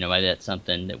maybe that's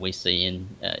something that we see in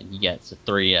you got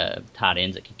three tight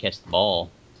ends that can catch the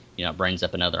ball. It brings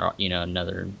up another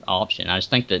option. I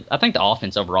think the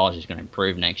offense overall is just going to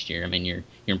improve next year. I mean, you're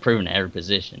improving at every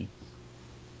position.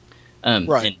 Um,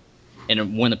 right. and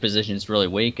and one of the positions really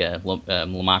weak,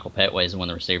 Lamichael Petway is one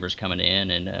of the receivers coming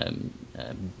in, and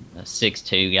a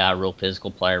 6'2" guy, real physical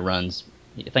player, runs.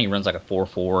 I think he runs like a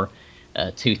 4.4,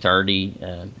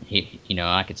 230.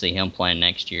 I could see him playing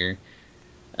next year.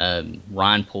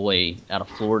 Ryan Poy out of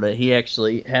Florida, he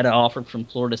actually had an offer from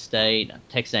Florida State.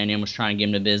 Texas A&M was trying to get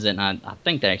him to visit, and I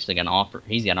think they actually got an offer.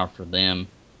 He's got an offer for them.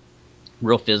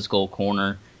 Real physical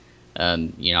corner.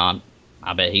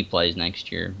 I bet he plays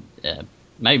next year.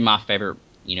 Maybe my favorite,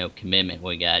 commitment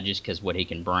we got just because what he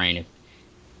can bring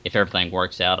if everything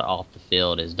works out off the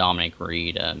field is Dominic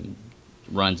Reed.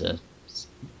 Runs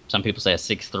some people say a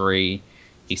 6'3".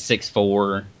 He's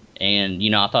 6'4",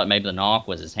 and I thought maybe the knock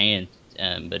was his hand,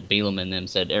 but Bielema and them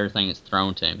said everything that's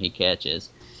thrown to him he catches.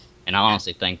 And I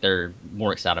honestly think they're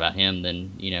more excited about him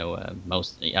than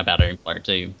most about every player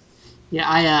too. Yeah,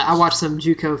 I watched some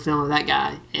JUCO film of that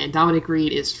guy, and Dominic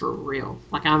Reed is for real.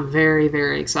 Like I'm very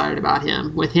very excited about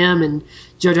him. With him and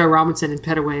JoJo Robinson and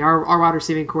Petaway, our wide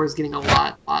receiving core is getting a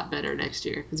lot better next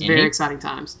year. It's And very exciting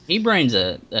times. he brings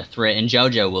a threat, and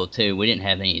JoJo will too. We didn't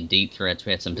have any deep threats.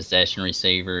 We had some possession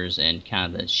receivers and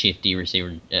kind of the shifty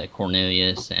receiver,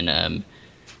 Cornelius, and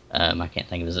I can't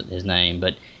think of his name.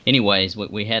 But anyways,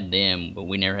 we had them, but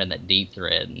we never had that deep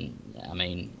threat. And I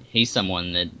mean, he's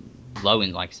someone that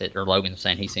Logan, like I said, or Logan was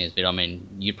saying he's seen his video. I mean,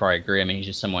 you'd probably agree. I mean, he's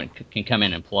just someone can come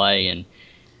in and play, and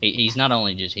he's not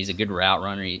only just he's a good route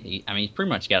runner. I mean, he's pretty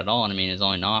much got it all. And I mean, his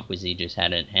only knock was he just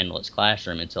hadn't handled his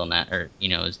classroom until now, or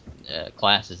his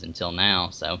classes until now.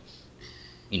 So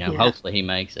Yeah, hopefully he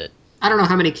makes it. I don't know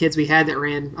how many kids we had that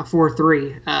ran a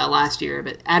 4.3 last year,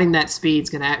 but adding that speed is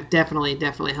going to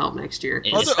definitely help next year.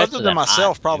 Other Especially than that height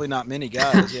myself, too. probably not many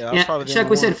guys. Yeah, I was Yeah, probably the Chuck, only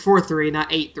we one. said 4.3, not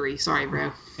 8.3. Sorry,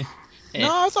 bro. No,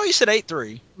 I thought you said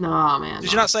 8-3. No, man,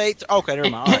 Did you no. not say 8? Okay, never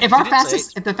mind. All right. If If you our did say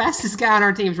fastest, 8, if the fastest guy on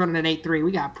our team is running an 8.3,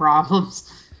 we got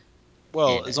problems.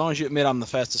 well, Yeah. as long as you admit I'm the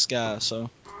fastest guy, so.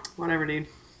 Whatever, dude.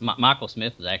 Michael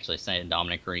Smith was actually saying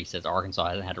Dominic Reed says Arkansas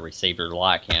hasn't had a receiver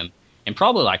like him, and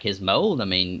probably like his mold. I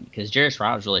mean, because Jarris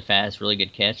Wright was really fast, really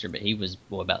good catcher, but he was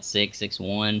about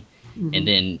 6'1", and Hmm.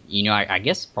 then I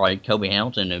guess probably Kobe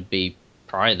Hamilton would be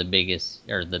probably the biggest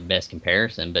or the best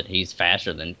comparison, but he's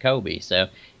faster than Kobe, so I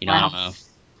don't Wow. know.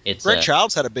 It's Greg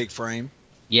Childs had a big frame.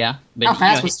 yeah, but How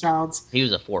fast was Childs? he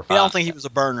was a four Yeah, I don't five. think he was a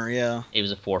burner, yeah. He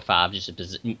was a 4.5.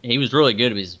 He was really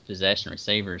good at his possession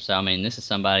receiver. So I mean, this is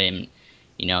somebody, and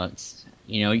it's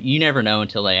you never know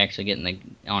until they actually get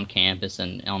on campus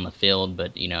and on the field.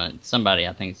 But it's somebody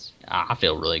I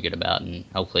feel really good about, and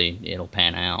hopefully it'll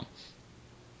pan out.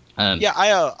 Um,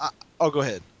 Yeah, oh, go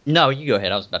ahead. no, you go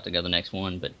ahead. I was about to go to the next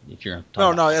one, but if you're talking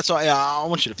No, about, no, that's all. Yeah, I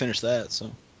want you to finish that,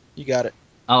 so. You got it.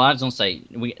 oh, I was gonna say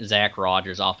Zach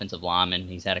Rogers, offensive lineman.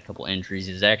 He's had a couple injuries.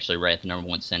 He's actually right at the number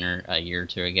 1 center a year or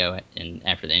two ago, and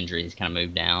after the injury, he's kind of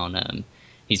moved down.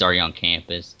 He's already on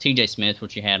campus. T.J. Smith,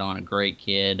 which you had on, a great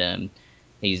kid.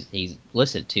 He's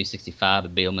listed at 265,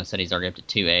 but Bielman said he's already up to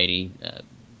 280.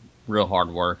 Real hard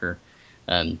worker.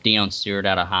 Deion Stewart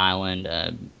out of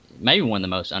Highland, maybe one of the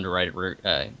most underrated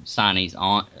signees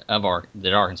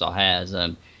that Arkansas has.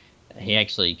 He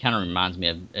actually kind of reminds me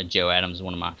of Joe Adams,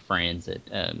 one of my friends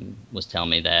that was telling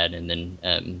me that, and then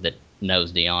that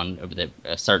knows Dion over that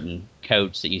a certain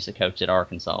coach that used to coach at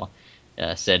Arkansas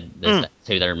said that Mm. that's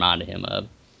who they reminded him of.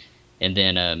 And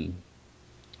then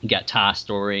you got Ty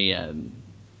Story.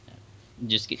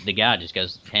 The guy just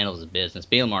goes handles his business.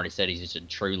 Bill already said he's just a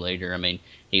true leader. I mean,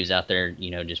 he was out there,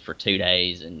 just for 2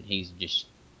 days, and he's just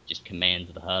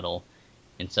commands the huddle.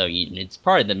 And so it's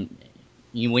probably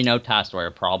we know Ty Story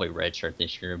will probably redshirt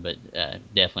this year, but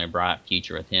definitely a bright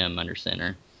future with him under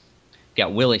center.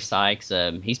 Got Willie Sykes.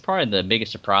 He's probably the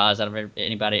biggest surprise out of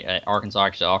anybody. Arkansas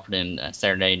actually offered him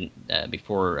Saturday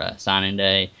before signing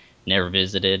day. Never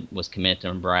visited. Was committed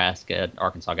to Nebraska.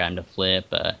 Arkansas got him to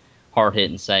flip. Hard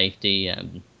hitting safety.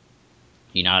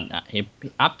 I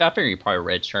figure he probably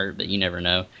red shirt, but you never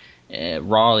know.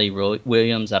 Raleigh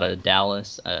Williams out of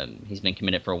Dallas, he's been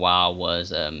committed for a while.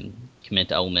 Was committed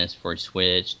to Ole Miss before he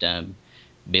switched.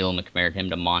 Bielema compared him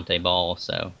to Monte Ball,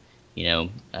 so you know,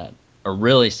 a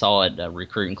really solid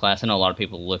recruiting class. I know a lot of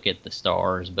people look at the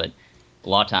stars, but a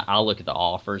lot of time I'll look at the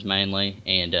offers mainly,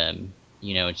 and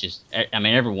it's just I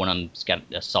mean every one of them's got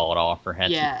a solid offer, had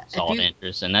some Yeah, solid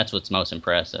interest, and that's what's most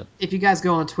impressive. if you guys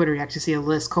go on Twitter, you actually see a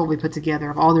list Colby put together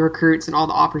of all the recruits and all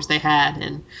the offers they had,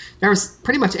 and there was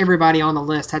pretty much everybody on the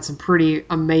list had some pretty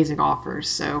amazing offers.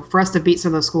 So for us to beat some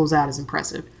of those schools out is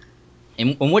impressive.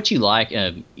 And what you like,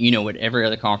 what every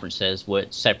other conference says,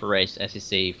 what separates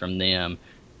SEC from them.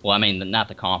 Well, I mean, not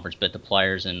the conference, but the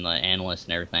players and the analysts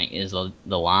and everything is the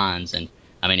lines. And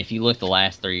I mean, if you look the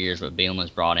last 3 years, what Bielema's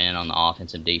brought in on the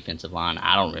offensive defensive line,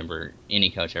 I don't remember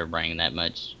any coach ever bringing that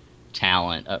much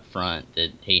talent up front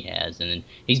that he has. And then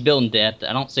he's building depth.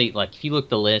 I don't see, like, if you look at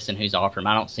the list and who's offered him,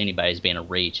 I don't see anybody as being a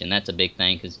reach. And that's a big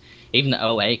thing because even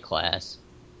the '08 class,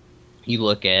 you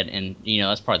look at, and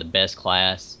that's probably the best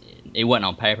class. It wasn't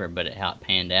on paper, but how it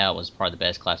panned out was probably the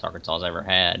best class Arkansas's ever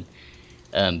had.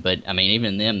 But I mean,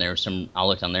 even them, there were some. I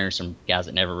looked on there, some guys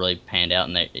that never really panned out,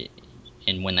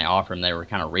 and when they offered them, they were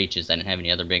kind of reaches. They didn't have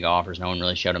any other big offers. No one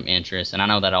really showed them interest. And I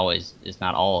know that always is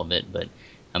not all of it, but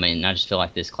I mean, I just feel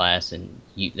like this class, and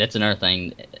that's another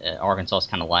thing Arkansas's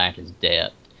kind of lacked is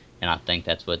depth, and I think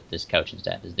that's what this coaching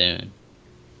staff is doing.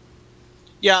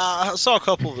 Yeah, I saw a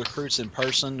couple of recruits in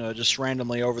person, just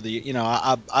randomly over the.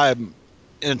 I'm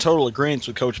in total agreement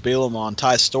with Coach Bielema on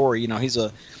Ty's story.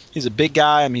 He's a big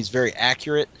guy. I mean, he's very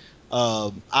accurate.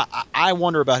 I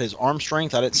wonder about his arm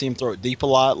strength. I didn't see him throw it deep a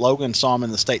lot. Logan saw him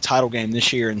in the state title game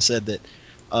this year and said that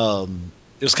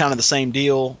it was kind of the same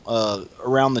deal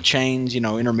around the chains,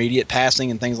 intermediate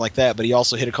passing and things like that. But he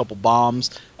also hit a couple bombs,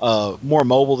 more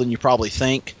mobile than you probably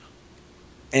think.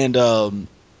 And and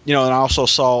I also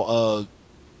saw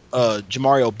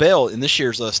Jamario Bell in this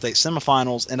year's state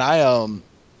semifinals, and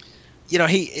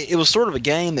it was sort of a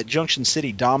game that Junction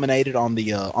City dominated on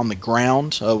the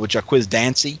ground, which I quizzed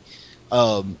Dancy.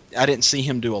 I didn't see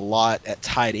him do a lot at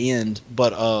tight end,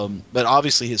 but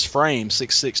obviously his frame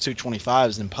 6'6",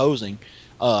 225 is imposing.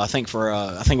 I think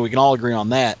we can all agree on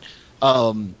that.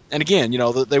 And again,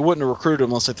 they wouldn't have recruited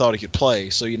him unless they thought he could play.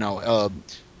 So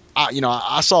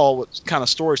I saw what kind of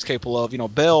stories capable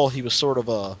of. Bell, he was sort of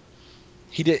a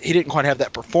he didn't quite have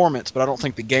that performance, but I don't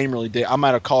think the game really did. I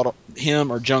might have called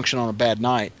him or Junction on a bad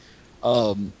night.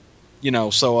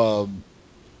 So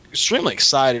extremely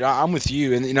excited. I'm with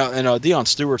you, and Deion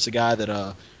Stewart's a guy that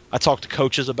I talked to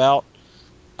coaches about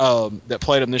that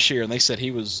played him this year, and they said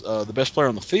he was the best player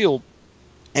on the field,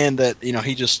 and that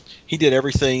he did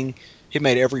everything. He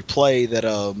made every play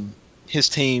that his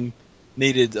team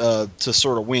needed to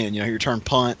sort of win. He returned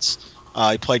punts.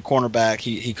 He played cornerback.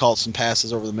 He caught some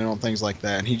passes over the middle and things like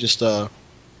that. And he's just a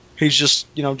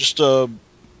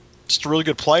really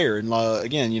good player. And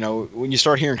again, when you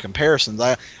start hearing comparisons,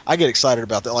 I get excited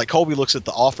about that. Like Colby looks at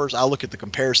the offers, I look at the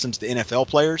comparisons to NFL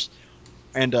players,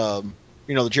 and the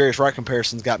Jarius Wright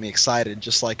comparisons got me excited.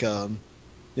 Just like some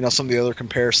of the other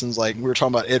comparisons, like we were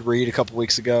talking about Ed Reed a couple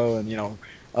weeks ago, and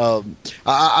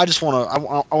I just want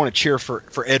to I want to cheer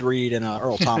for Ed Reed and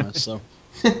Earl Thomas. So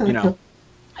you know.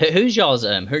 Who's y'all's who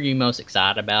are you most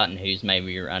excited about, and who's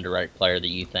maybe your underrated player that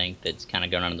you think that's kind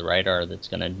of going under the radar that's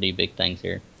going to do big things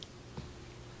here?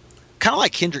 Kind of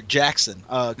like Kendrick Jackson,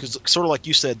 because sort of like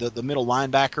you said, the middle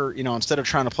linebacker. Instead of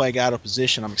trying to play a guy out of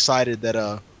position, I'm excited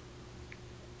about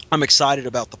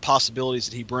the possibilities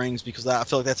that he brings because I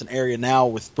feel like that's an area now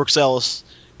with Brooks Ellis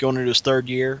going into his third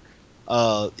year.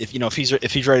 If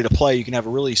he's ready to play, you can have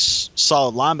a really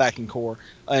solid linebacking core,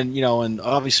 and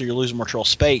obviously you're losing Martrell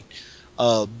Spate,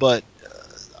 but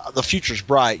the future's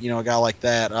bright. A guy like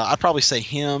that, I'd probably say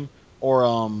him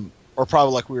or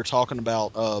probably like we were talking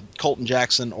about Colton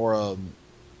Jackson or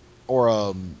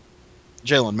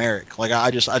Jalen Merrick. Like I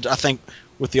think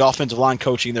with the offensive line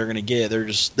coaching they're going to get,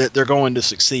 they're going to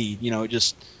succeed.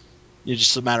 It's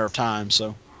just a matter of time.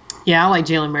 So Yeah, I like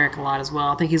Jalen Merrick a lot as well.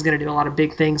 I think he's going to do a lot of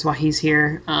big things while he's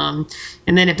here. And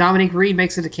then if Dominique Reed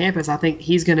makes it to campus, I think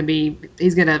he's going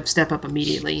to step up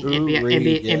immediately and Ooh, Reed,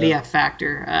 be yeah. a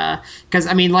factor. Because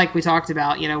I mean, like we talked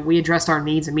about, we addressed our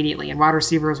needs immediately, and wide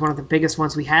receiver was one of the biggest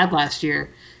ones we had last year.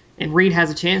 And Reed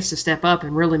has a chance to step up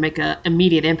and really make an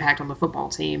immediate impact on the football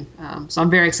team. So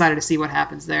I'm very excited to see what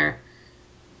happens there.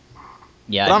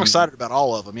 Yeah, But I'm excited about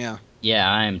all of them. Yeah. yeah,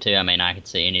 I am too. I mean, I could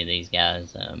see any of these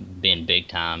guys being big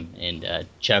time. And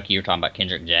Chuck, you were talking about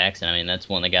Kendrick Jackson. I mean, that's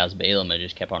one of the guys Balaam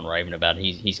just kept on raving about.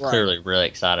 He's Right. clearly really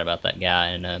excited about that guy,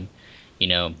 and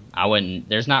I wouldn't.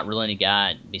 There's not really any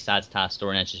guy besides Ty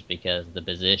Storey, and that's just because of the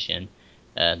position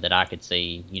that I could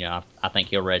see. I think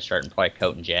he'll redshirt and play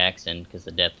Colton Jackson because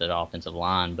the depth of the offensive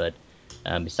line. But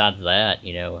besides that,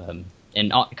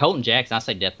 and Colton Jackson, I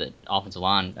say depth at offensive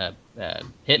line.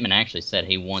 Pittman actually said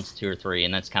he wants 2 or 3,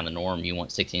 and that's kind of the norm. You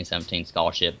want 16, 17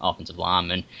 scholarship offensive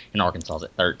linemen, and Arkansas's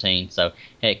at 13. So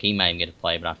heck, he may even get a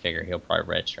play, but I figure he'll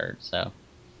probably redshirt. So.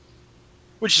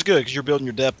 Which is good because you're building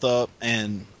your depth up,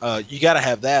 and you got to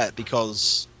have that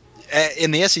because in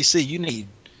the SEC you need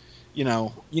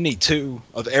 2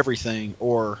 of everything,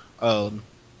 or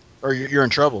you're in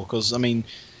trouble. Because I mean,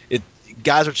 it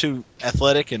guys are too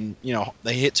athletic, and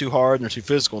they hit too hard and they're too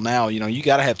physical. Now you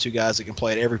got to have 2 guys that can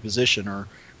play at every position, or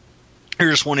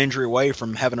you're just one injury away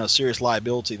from having a serious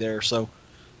liability there. So,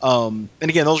 and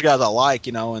again, those guys I like,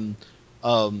 and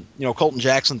Colton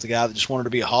Jackson's a guy that just wanted to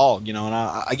be a hog, and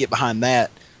I get behind that.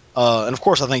 And of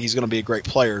course, I think he's going to be a great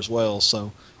player as well.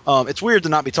 So, it's weird to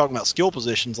not be talking about skill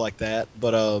positions like that,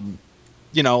 but I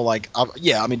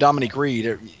mean, Dominique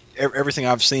Reed, everything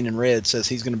I've seen and read says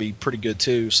he's going to be pretty good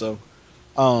too. So,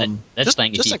 That's the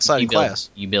thing. If just you, an if exciting class.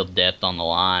 you build depth on the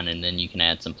line, and then you can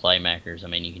add some playmakers. I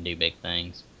mean, you can do big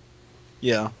things.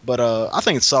 Yeah, but I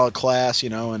think it's a solid class,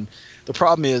 and the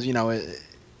problem is,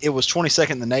 it was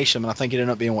 22nd in the nation, and I think it ended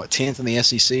up being 10th in the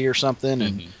SEC or something,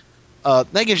 and Hmm.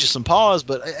 that gives you some pause.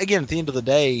 But again, at the end of the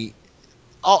day,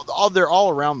 they're all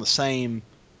around the same.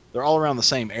 They're all around the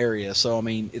same area, so I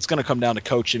mean, it's going to come down to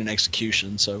coaching and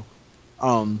execution. So,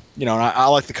 and I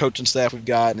like the coaching staff we've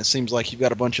got, and it seems like you've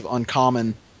got a bunch of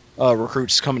uncommon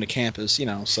recruits coming to campus.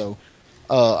 So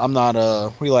I'm not.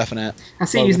 What are you laughing at, I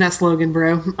see you using Logan? that slogan,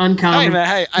 bro. Hey Uncommon. man,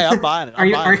 hey, I'm buying it. are I'm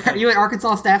you buying are, it. are Hey, you an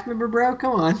Arkansas staff member, bro?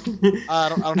 Come on. I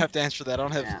don't have to answer that.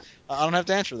 Yeah. I don't have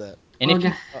to answer that. And Well, if you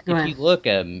go if ahead. you look,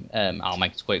 I'll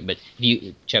make this quick. But if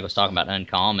you Chuck was talking about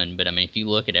uncommon, but I mean, if you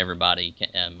look at everybody,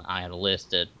 I had a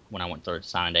list of when I went through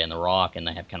signing day in the Rock, and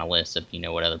they have kind of lists of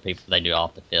what other people they do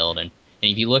off the field, and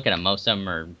if you look at them, most of them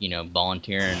are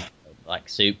volunteering like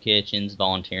soup kitchens,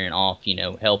 volunteering off,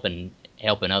 helping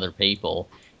other people,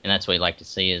 and that's what we like to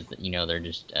see is that they're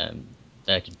just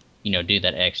they could do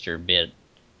that extra bit,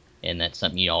 and that's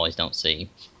something you always don't see.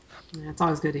 Yeah, it's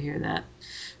always good to hear that.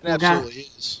 It Well, guys, absolutely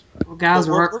is. well, But guys,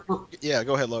 we're yeah,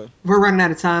 go ahead, Logan. we're running out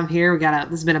of time here. This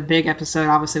has been a big episode,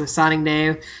 obviously with signing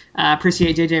day.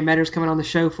 Appreciate JJ Meadors coming on the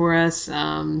show for us.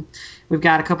 We've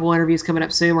got a couple interviews coming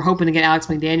up soon. We're hoping to get Alex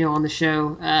McDaniel on the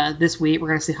show this week. We're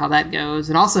going to see how that goes.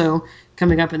 And also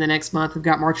coming up in the next month, we've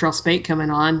got Martrell Spate coming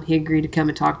on. He agreed to come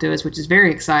and talk to us, which is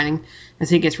very exciting as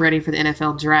he gets ready for the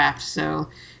NFL draft. So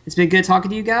it's been good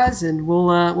talking to you guys, and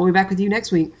we'll be back with you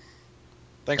next week.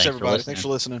 Thanks Thanks for everybody. Thanks listening. for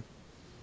listening.